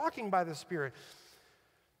Spirit or walking by the Spirit.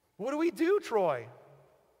 What do we do, Troy?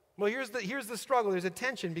 Well, here's the struggle. There's a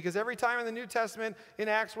tension because every time in the New Testament, in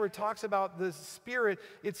Acts, where it talks about the Spirit,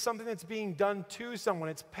 it's something that's being done to someone.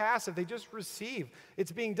 It's passive. They just receive.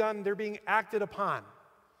 It's being done. They're being acted upon.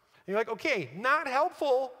 And you're like, okay, not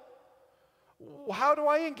helpful. How do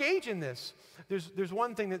I engage in this? There's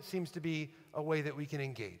one thing that seems to be a way that we can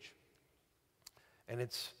engage, and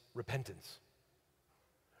it's repentance.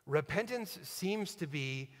 Repentance seems to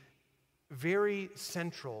be very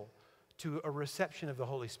central to a reception of the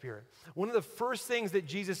Holy Spirit. One of the first things that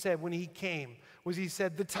Jesus said when he came was he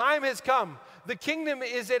said, the time has come, the kingdom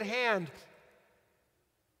is at hand.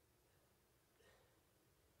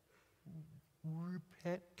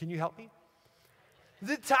 Repent. Can you help me?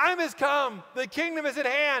 The time has come, the kingdom is at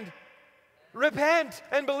hand. Repent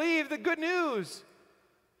and believe the good news.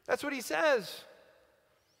 That's what he says.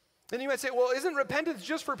 And you might say, well, isn't repentance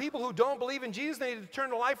just for people who don't believe in Jesus? They need to turn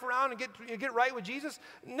their life around and get right with Jesus?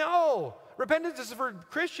 No. Repentance is for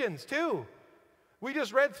Christians too. We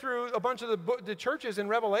just read through a bunch of the churches in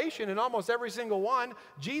Revelation, and almost every single one,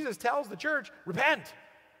 Jesus tells the church, repent.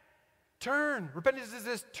 Turn. Repentance is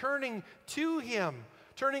this turning to him,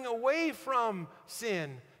 turning away from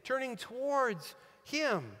sin, turning towards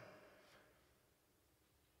him.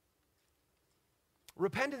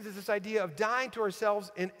 Repentance is this idea of dying to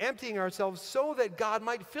ourselves and emptying ourselves so that God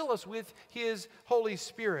might fill us with his Holy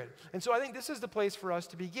Spirit. And so I think this is the place for us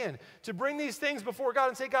to begin, to bring these things before God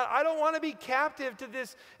and say, God, I don't want to be captive to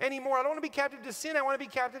this anymore. I don't want to be captive to sin. I want to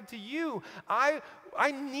be captive to you. I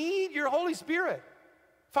need your Holy Spirit.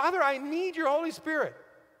 Father, I need your Holy Spirit.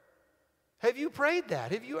 Have you prayed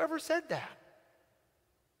that? Have you ever said that?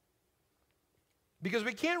 Because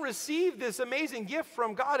we can't receive this amazing gift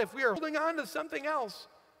from God if we are holding on to something else,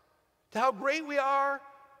 to how great we are,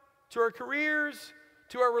 to our careers,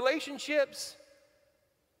 to our relationships.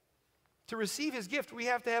 To receive his gift, we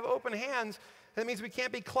have to have open hands. That means we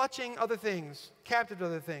can't be clutching other things, captive to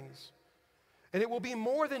other things. And it will be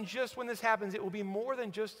more than just, when this happens, it will be more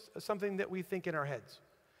than just something that we think in our heads.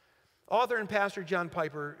 Author and pastor John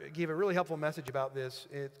Piper gave a really helpful message about this.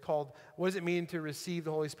 It's called, What Does It Mean to Receive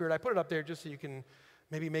the Holy Spirit? I put it up there just so you can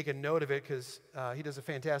maybe make a note of it, because he does a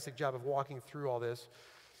fantastic job of walking through all this.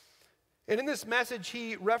 And in this message,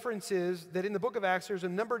 he references that in the book of Acts, there's a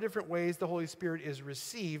number of different ways the Holy Spirit is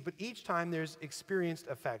received, but each time there's experienced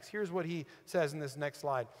effects. Here's what he says in this next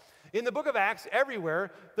slide. In the book of Acts,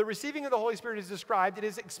 everywhere, the receiving of the Holy Spirit is described. It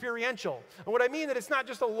is experiential. And what I mean that it's not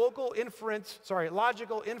just a logical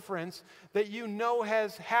inference that you know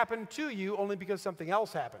has happened to you only because something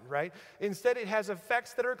else happened, right? Instead, it has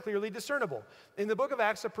effects that are clearly discernible. In the book of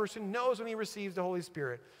Acts, a person knows when he receives the Holy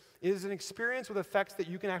Spirit. It is an experience with effects that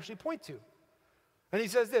you can actually point to. And he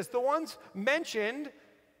says this, the ones mentioned,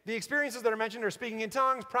 the experiences that are mentioned are speaking in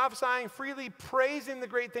tongues, prophesying freely, praising the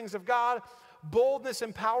great things of God, boldness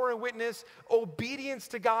and power and witness, obedience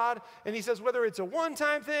to God. And he says whether it's a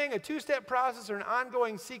one-time thing, a two-step process, or an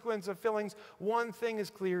ongoing sequence of fillings, one thing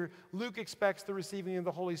is clear. Luke expects the receiving of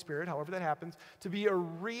the Holy Spirit, however that happens, to be a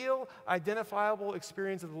real, identifiable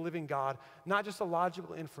experience of the living God, not just a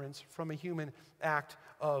logical inference from a human act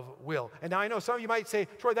of will. And now I know some of you might say,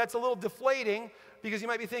 Troy, that's a little deflating, because you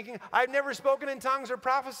might be thinking, I've never spoken in tongues or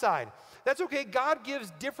prophesied. That's okay. God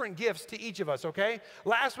gives different gifts to each of us, okay?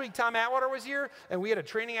 Last week, Tom Atwater was here, and we had a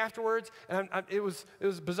training afterwards, and it was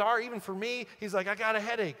bizarre even for me. He's like, I got a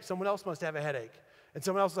headache. Someone else must have a headache. And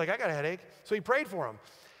someone else is like, I got a headache. So he prayed for him.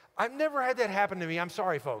 I've never had that happen to me. I'm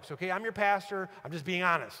sorry, folks, okay? I'm your pastor. I'm just being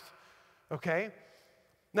honest, okay?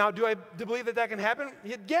 Now, do I believe that can happen?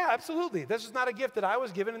 Yeah, absolutely. This is not a gift that I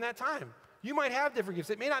was given in that time. You might have different gifts.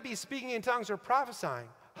 It may not be speaking in tongues or prophesying.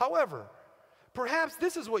 However, perhaps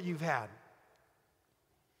this is what you've had.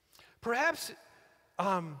 Perhaps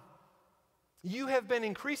you have been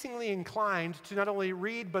increasingly inclined to not only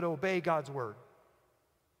read but obey God's word.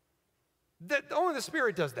 Only the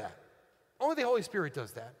Spirit does that. Only the Holy Spirit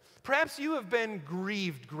does that. Perhaps you have been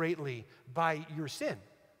grieved greatly by your sin.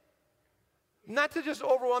 Not to just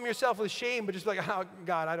overwhelm yourself with shame, but just like, oh,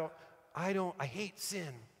 God, I hate sin.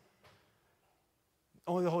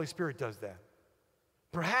 Only the Holy Spirit does that.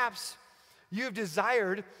 Perhaps you have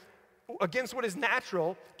desired, against what is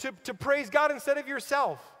natural, to praise God instead of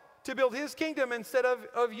yourself, to build his kingdom instead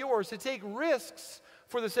of yours, to take risks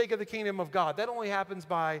for the sake of the kingdom of God. That only happens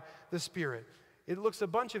by the Spirit. It looks a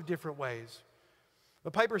bunch of different ways.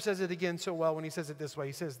 But Piper says it again so well when he says it this way.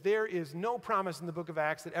 He says, there is no promise in the book of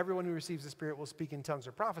Acts that everyone who receives the Spirit will speak in tongues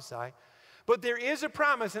or prophesy. But there is a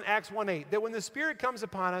promise in Acts 1:8 that when the Spirit comes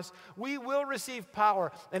upon us, we will receive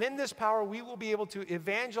power. And in this power, we will be able to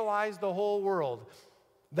evangelize the whole world.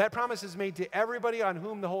 That promise is made to everybody on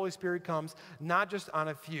whom the Holy Spirit comes, not just on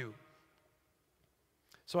a few.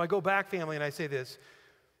 So I go back, family, and I say this.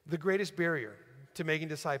 The greatest barrier to making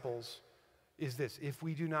disciples is this: if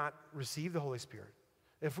we do not receive the Holy Spirit,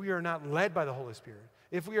 if we are not led by the Holy Spirit,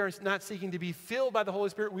 if we are not seeking to be filled by the Holy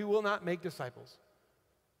Spirit, we will not make disciples.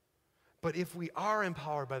 But if we are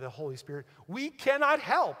empowered by the Holy Spirit, we cannot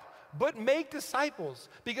help but make disciples,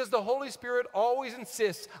 because the Holy Spirit always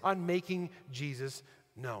insists on making Jesus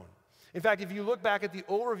known. In fact, if you look back at the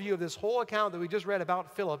overview of this whole account that we just read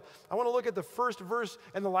about Philip, I want to look at the first verse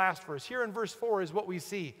and the last verse. Here in verse 4 is what we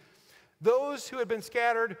see. Those who had been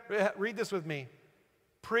scattered, read this with me,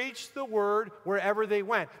 preached the word wherever they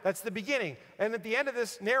went. That's the beginning. And at the end of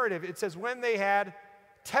this narrative, it says, when they had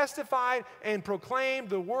testified and proclaimed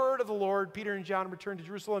the word of the Lord, Peter and John returned to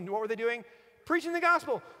Jerusalem. What were they doing? Preaching the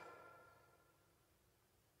gospel.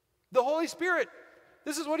 The Holy Spirit,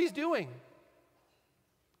 this is what he's doing.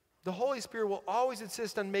 The Holy Spirit will always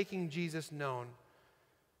insist on making Jesus known.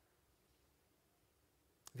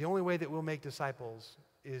 The only way that we'll make disciples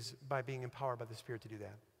is by being empowered by the Spirit to do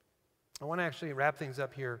that. I want to actually wrap things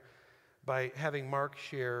up here by having Mark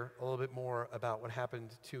share a little bit more about what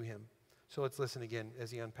happened to him. So let's listen again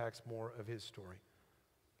as he unpacks more of his story.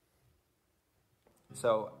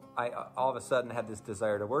 So I all of a sudden had this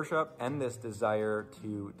desire to worship and this desire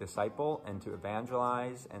to disciple and to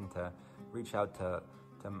evangelize and to reach out to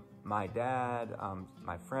my dad,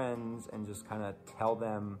 my friends, and just kind of tell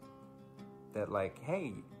them that, like,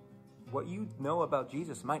 hey, what you know about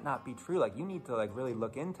Jesus might not be true. Like, you need to, like, really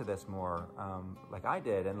look into this more, like I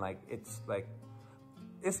did. And, like, it's like,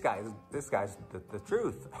 this guy's the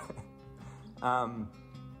truth.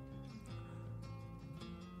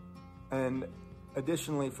 And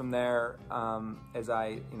additionally from there, as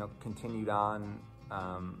I, continued on,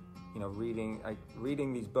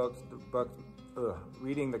 reading these books,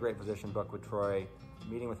 reading the Great Physician book with Troy,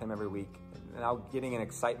 meeting with him every week, and now getting an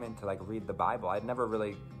excitement to, like, read the Bible. I'd never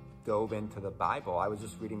really dove into the Bible. I was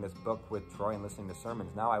just reading this book with Troy and listening to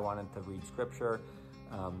sermons. Now I wanted to read Scripture.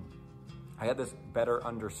 I had this better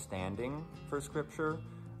understanding for Scripture,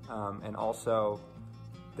 and also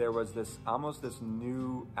there was this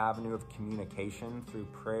new avenue of communication through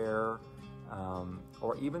prayer,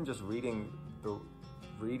 or even just reading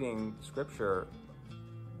Scripture.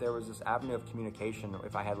 There was this avenue of communication.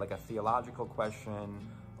 If I had, like, a theological question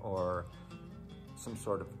or some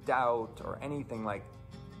sort of doubt or anything, like,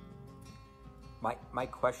 my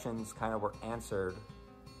questions kind of were answered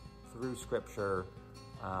through Scripture,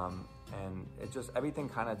 and everything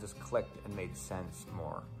kind of just clicked and made sense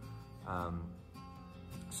more.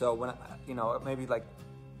 So when, maybe like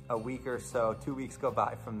a week or so, 2 weeks go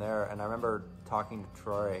by from there, and I remember talking to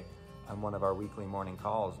Troy on one of our weekly morning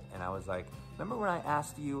calls, and I was like, remember when I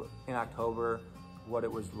asked you in October what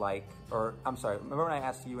it was like, remember when I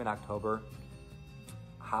asked you in October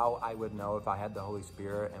how I would know if I had the Holy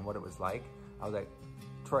Spirit and what it was like? I was like,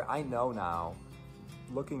 Troy, I know now,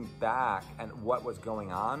 looking back at what was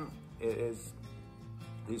going on, it is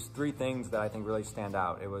these three things that I think really stand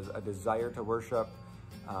out. It was a desire to worship,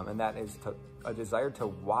 and that is a desire to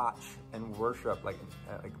watch and worship,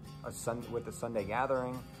 with the Sunday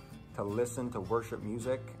gathering, to listen to worship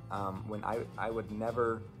music. When I would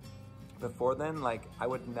never, before then, like, I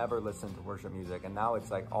would never listen to worship music, and now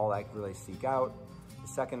it's like all I really seek out. The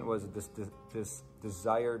second was this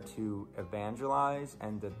desire to evangelize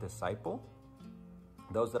and to disciple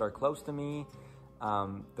those that are close to me,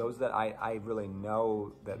 those that I really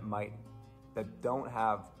know that don't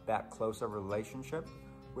have that close of a relationship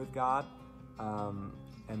with God.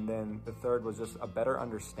 And then the third was just a better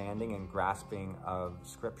understanding and grasping of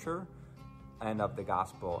Scripture and of the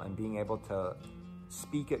gospel, and being able to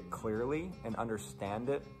speak it clearly and understand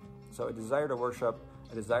it. So a desire to worship,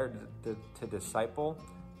 a desire to disciple,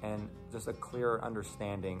 and just a clearer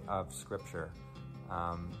understanding of Scripture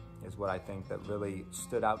is what I think that really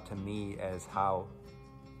stood out to me as how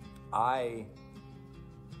I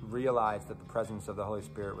realized that the presence of the Holy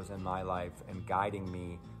Spirit was in my life and guiding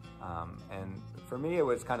me. And for me, it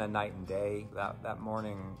was kind of night and day. That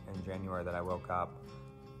morning in January that I woke up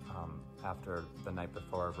after the night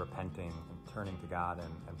before, of repenting and turning to God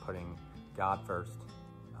and putting God first,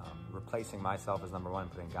 replacing myself as number one,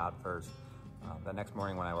 putting God first. The next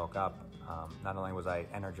morning when I woke up, not only was I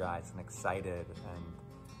energized and excited and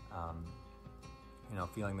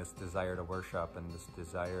feeling this desire to worship and this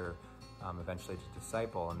desire eventually to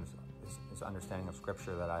disciple, and this understanding of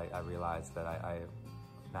Scripture that I realized that I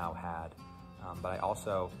now had. But I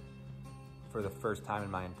also for the first time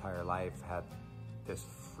in my entire life, had this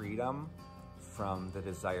freedom from the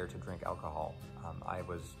desire to drink alcohol. I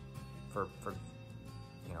was, for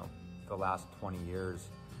the last 20 years,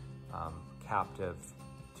 captive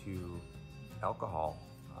to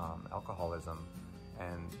alcoholism.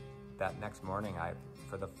 And that next morning,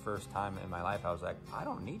 for the first time in my life, I was like, I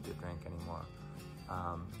don't need to drink anymore.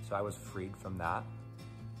 So I was freed from that.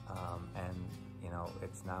 And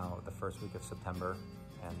it's now the first week of September,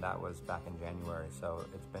 and that was back in January. So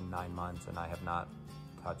it's been 9 months, and I have not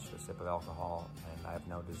touched a sip of alcohol, and I have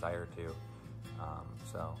no desire to.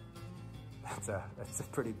 So that's a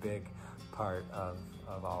pretty big part of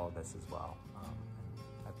all of this as well. And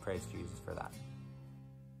I praise Jesus for that.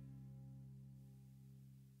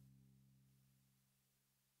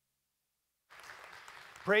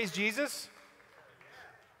 Praise Jesus.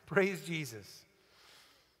 Praise Jesus.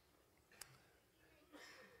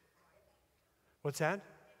 What's that?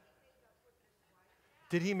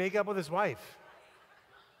 Did he make up with his wife?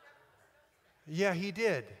 Yeah, he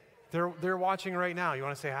did. They're watching right now. You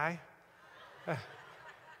want to say hi?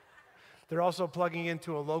 They're also plugging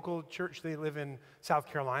into a local church. They live in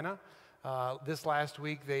South Carolina. This last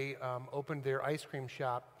week, they opened their ice cream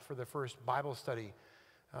shop for the first Bible study.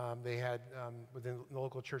 They had, within the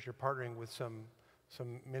local church, they're partnering with some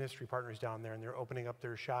ministry partners down there, and they're opening up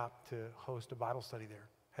their shop to host a Bible study there.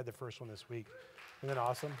 Had the first one this week. Isn't that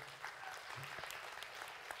awesome?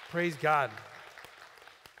 Praise God.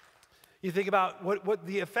 You think about what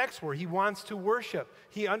the effects were. He wants to worship.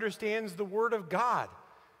 He understands the Word of God.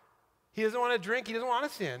 He doesn't want to drink. He doesn't want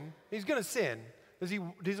to sin. He's going to sin. Does he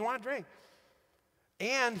want to drink?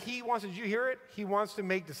 And he wants, did you hear it? He wants to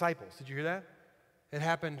make disciples. Did you hear that? It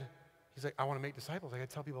happened. He's like, I want to make disciples. I got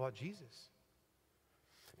to tell people about Jesus.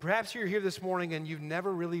 Perhaps you're here this morning and you've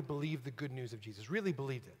never really believed the good news of Jesus, really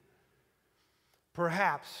believed it.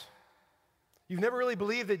 Perhaps you've never really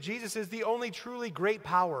believed that Jesus is the only truly great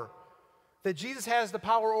power, that Jesus has the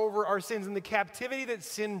power over our sins and the captivity that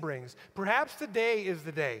sin brings. Perhaps today is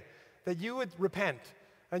the day that you would repent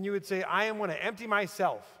and you would say, I am going to empty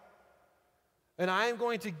myself and I am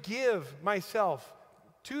going to give myself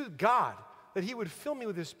to God, that he would fill me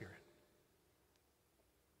with his Spirit.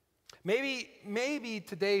 Maybe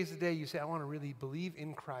today is the day you say, I want to really believe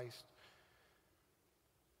in Christ.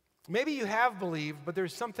 Maybe you have believed, but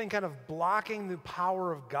there's something kind of blocking the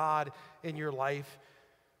power of God in your life,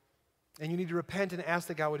 and you need to repent and ask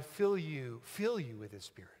that God would fill you with his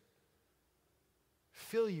Spirit.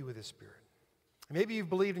 Fill you with his Spirit. Maybe you've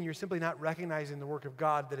believed and you're simply not recognizing the work of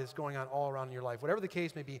God that is going on all around in your life. Whatever the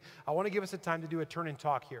case may be, I want to give us a time to do a turn and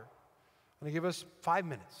talk here. I'm going to give us 5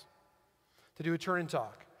 minutes to do a turn and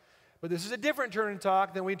talk. But this is a different turn and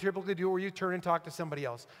talk than we typically do where you turn and talk to somebody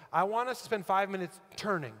else. I want us to spend 5 minutes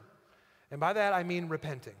turning. And by that, I mean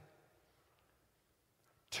repenting.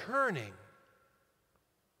 Turning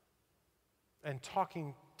and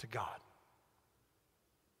talking to God.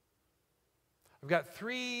 I've got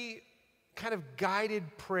 3 kind of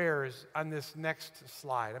guided prayers on this next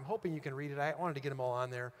slide. I'm hoping you can read it. I wanted to get them all on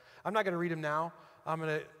there. I'm not going to read them now. I'm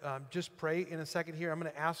going to just pray in a second here. I'm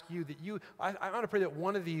going to ask you that I want to pray that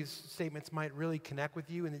one of these statements might really connect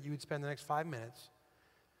with you and that you would spend the next 5 minutes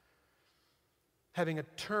having a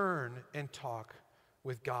turn and talk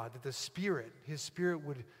with God, that the Spirit, his Spirit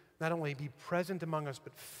would not only be present among us,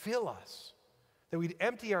 but fill us, that we'd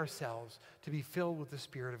empty ourselves to be filled with the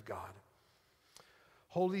Spirit of God.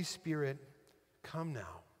 Holy Spirit, come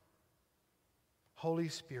now. Holy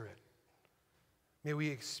Spirit, may we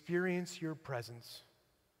experience your presence.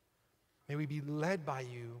 May we be led by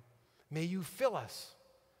you. May you fill us.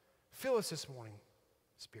 Fill us this morning,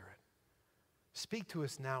 Spirit. Speak to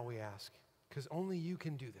us now, we ask, because only you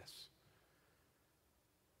can do this.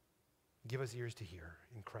 Give us ears to hear,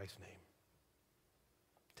 in Christ's name.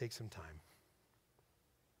 Take some time.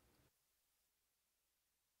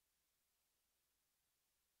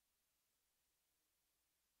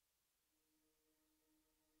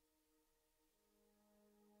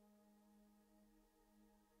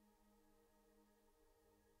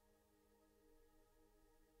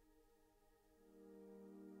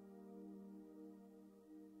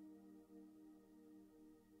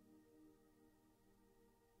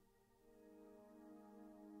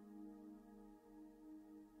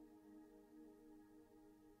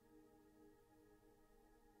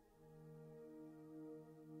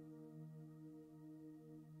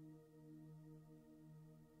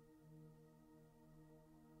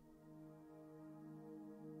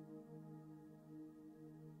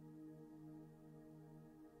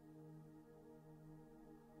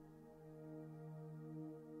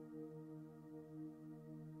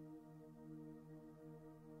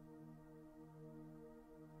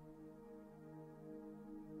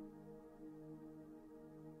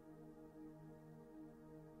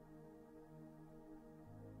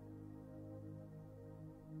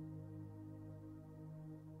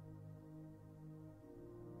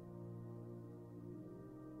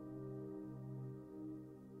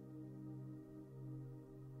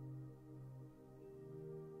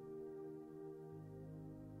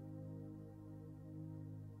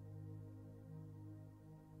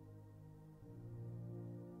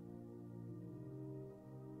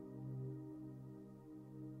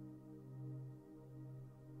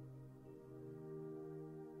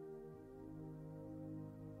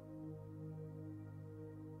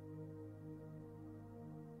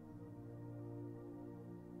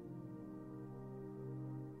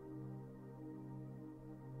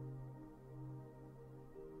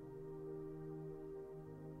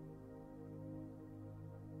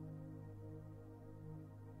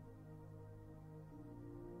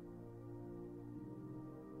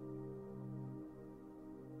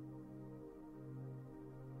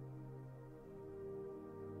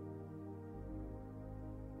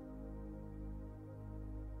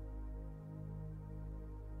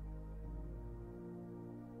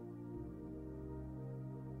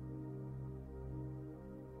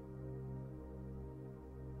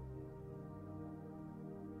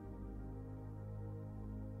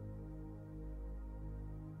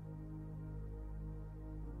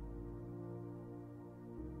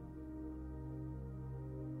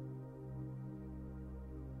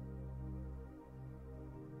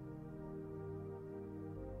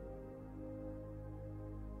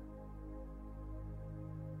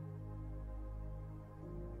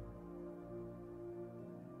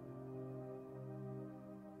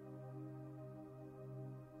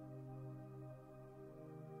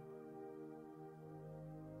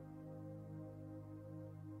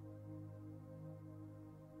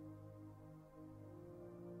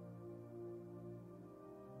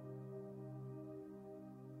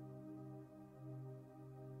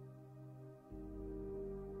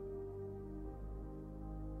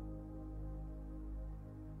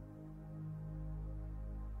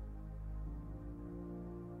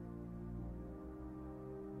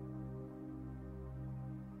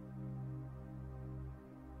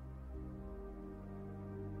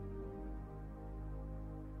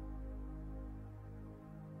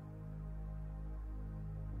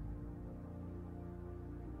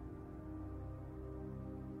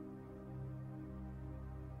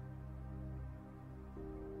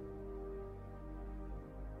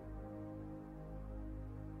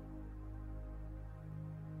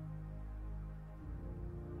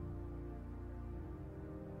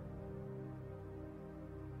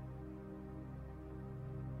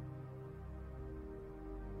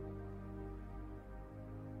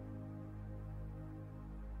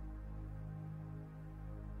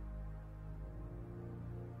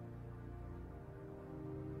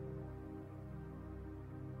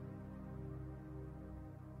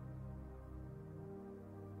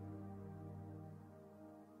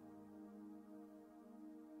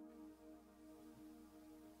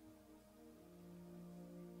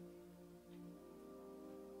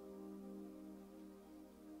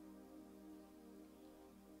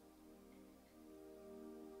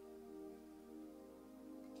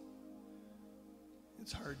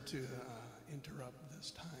 It's hard to interrupt this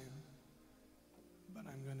time, but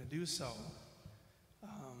I'm going to do so.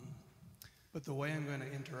 But the way I'm going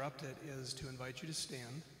to interrupt it is to invite you to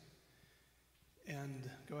stand. And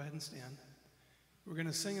go ahead and stand. We're going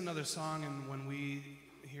to sing another song, and when we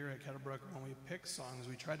here at Kettlebrook, when we pick songs,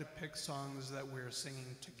 we try to pick songs that we're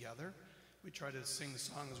singing together. We try to sing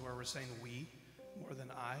songs where we're saying we more than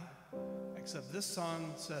I. Except this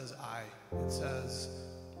song says I. It says,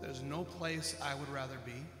 there's no place I would rather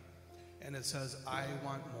be. And it says, I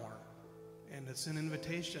want more. And it's an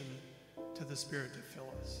invitation to the Spirit to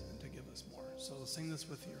fill us and to give us more. So sing this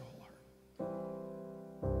with your whole heart.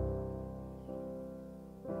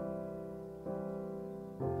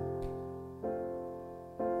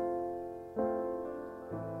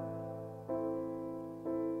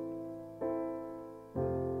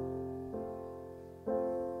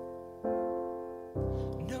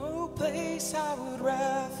 I would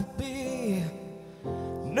rather be.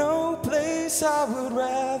 No place I would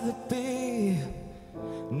rather be.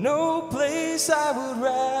 No place I would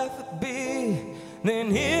rather be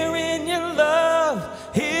than here in your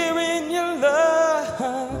love, here in your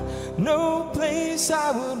love. No place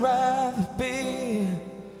I would rather be.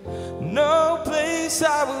 No place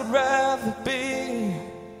I would rather be.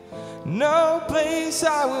 No place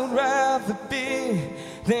I would rather be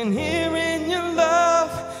than here in your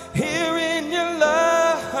love, here in your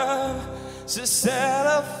love. So set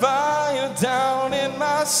a fire down in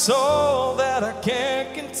my soul that I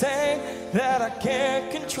can't contain, that I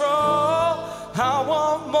can't control. I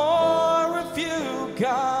want more of you,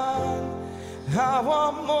 God. I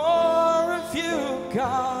want more of you,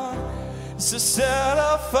 God. So set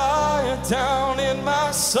a fire down in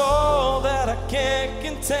my soul that I can't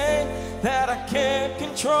contain, that I can't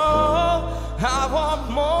control. I want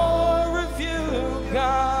more of you,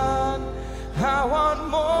 God. I want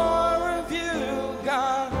more of you,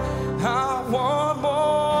 God. I want more,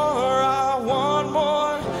 I want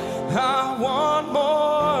more, I want more,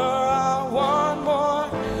 I want more,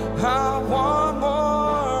 I want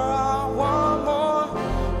more, I want more.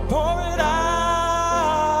 Pour it out.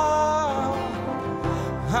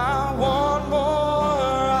 I want more,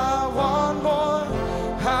 I want more,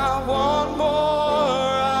 I want more,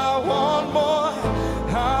 I want more,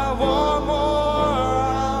 I want more,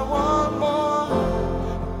 I want more.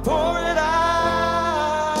 Pour it out.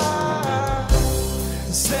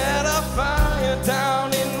 Set a fire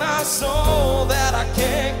down in my soul that I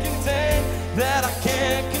can't contain, that I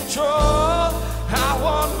can't control. I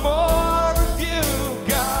want more of you,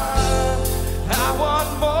 God. I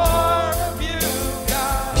want more of you,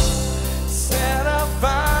 God. Set a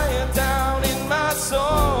fire down in my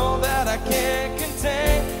soul that I can't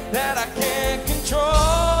contain, that I can't control.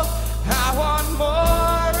 I want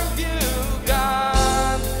more of you,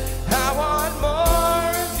 God. I want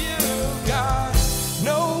more of you, God.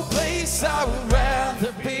 No place I would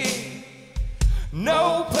rather be.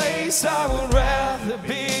 No place I would rather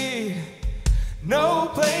be. No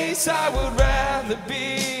place I would rather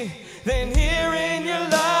be than here in your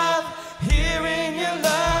love, here in your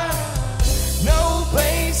love. No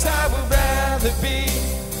place I would rather be.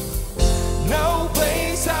 No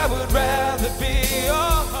place I would rather be.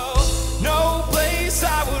 Oh, no place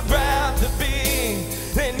I would rather be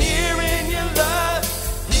than here in your love,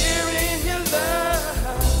 here in your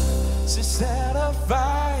love. So set a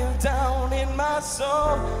fire down in my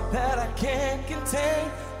soul that I can't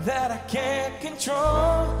contain, that I can't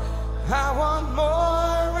control. I want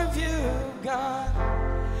more of you, God.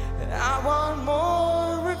 I want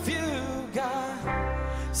more of you, God.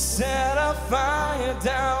 Set a fire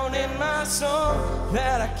down in my soul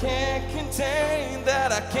that I can't contain,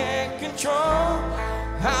 that I can't control.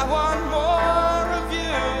 I want more of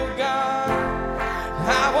you, God.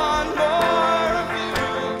 I want more of you,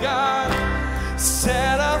 God.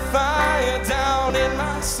 Set a fire down in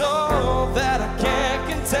my soul that I can't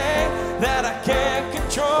contain, that I can't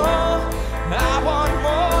control. I want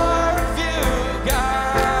more of you,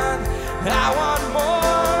 God. I want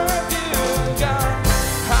more of you, God.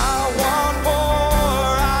 I want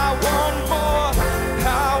more, I want more,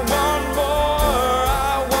 I want more,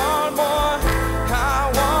 I want more,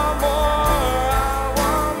 I want more.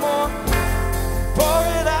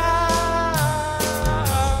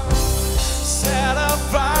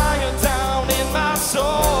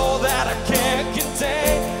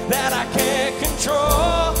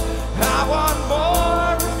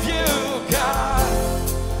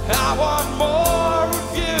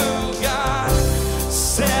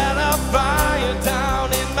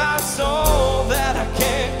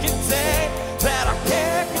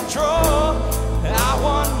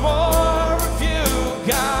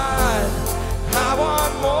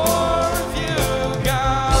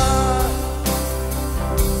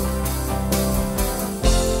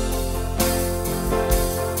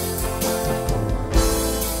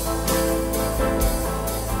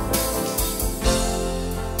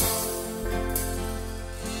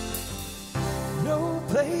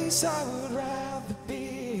 place I would rather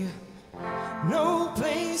be. No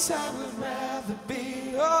place I would rather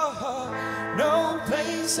be. Oh, no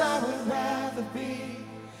place I would rather be.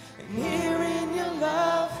 And here in your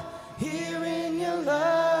love, here in your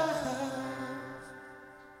love.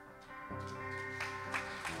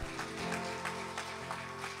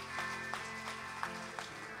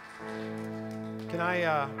 Can I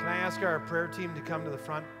ask our prayer team to come to the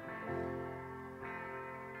front?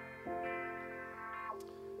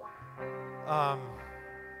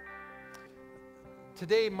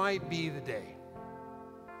 Today might be the day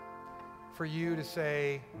for you to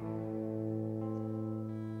say,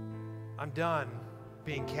 I'm done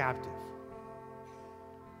being captive.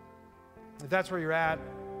 If that's where you're at,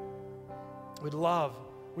 we'd love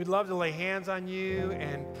to lay hands on you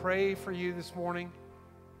and pray for you this morning.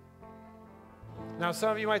 Now, some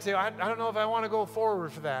of you might say, I don't know if I want to go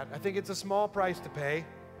forward for that. I think it's a small price to pay.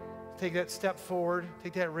 Take that step forward,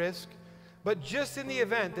 take that risk. But just in the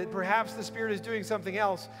event that perhaps the Spirit is doing something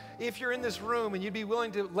else, if you're in this room and you'd be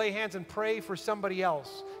willing to lay hands and pray for somebody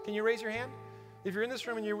else, can you raise your hand? If you're in this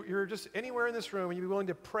room and you're just anywhere in this room and you'd be willing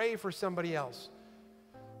to pray for somebody else,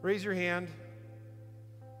 raise your hand.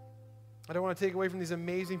 I don't want to take away from these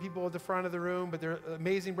amazing people at the front of the room, but they're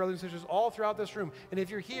amazing brothers and sisters all throughout this room. And if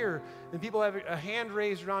you're here and people have a hand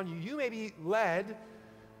raised around you, you may be led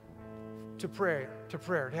to prayer,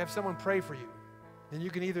 to have someone pray for you. Then you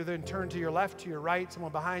can either then turn to your left, to your right,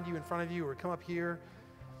 someone behind you, in front of you, or come up here.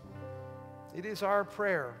 It is our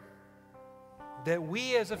prayer that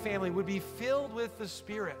we as a family would be filled with the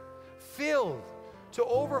Spirit, filled to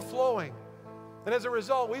overflowing. And as a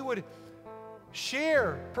result, we would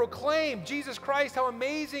share, proclaim Jesus Christ, how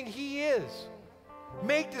amazing He is.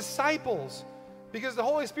 Make disciples, because the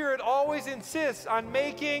Holy Spirit always insists on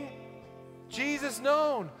making Jesus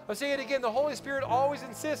known. I'll say it again. The Holy Spirit always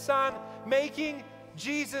insists on making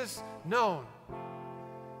Jesus known.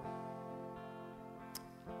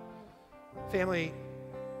 Family,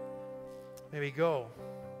 may we go,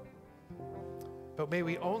 but may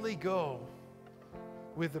we only go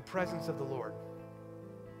with the presence of the Lord.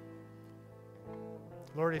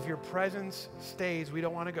 Lord, if your presence stays, we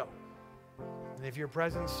don't want to go. And if your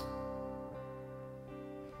presence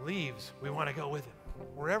leaves, we want to go with it.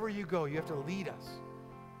 Wherever you go, you have to lead us.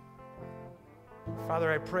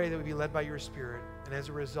 Father, I pray that we be led by your Spirit, and as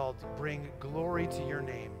a result, bring glory to your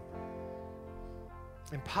name.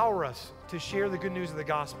 Empower us to share the good news of the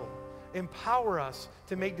gospel. Empower us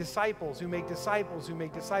to make disciples who make disciples who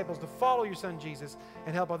make disciples, to follow your Son Jesus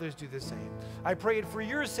and help others do the same. I pray it for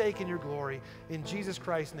your sake and your glory, in Jesus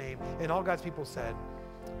Christ's name. And all God's people said,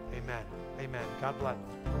 amen. Amen. God bless.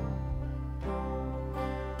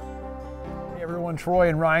 Hey everyone, Troy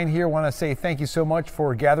and Ryan here. Want to say thank you so much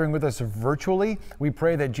for gathering with us virtually. We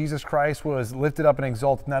pray that Jesus Christ was lifted up and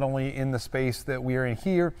exalted not only in the space that we are in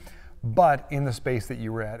here, but in the space that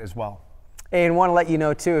you were at as well. And want to let you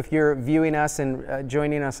know too, if you're viewing us and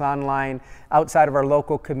joining us online outside of our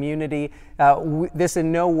local community, this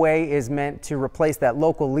in no way is meant to replace that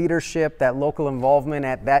local leadership, that local involvement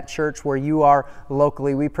at that church where you are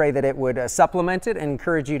locally. We pray that it would supplement it and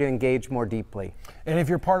encourage you to engage more deeply. And if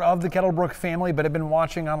you're part of the Kettlebrook family but have been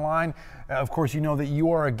watching online, of course you know that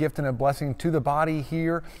you are a gift and a blessing to the body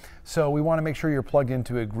here. So we want to make sure you're plugged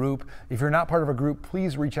into a group. If you're not part of a group,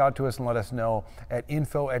 please reach out to us and let us know at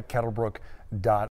info@kettlebrook.org.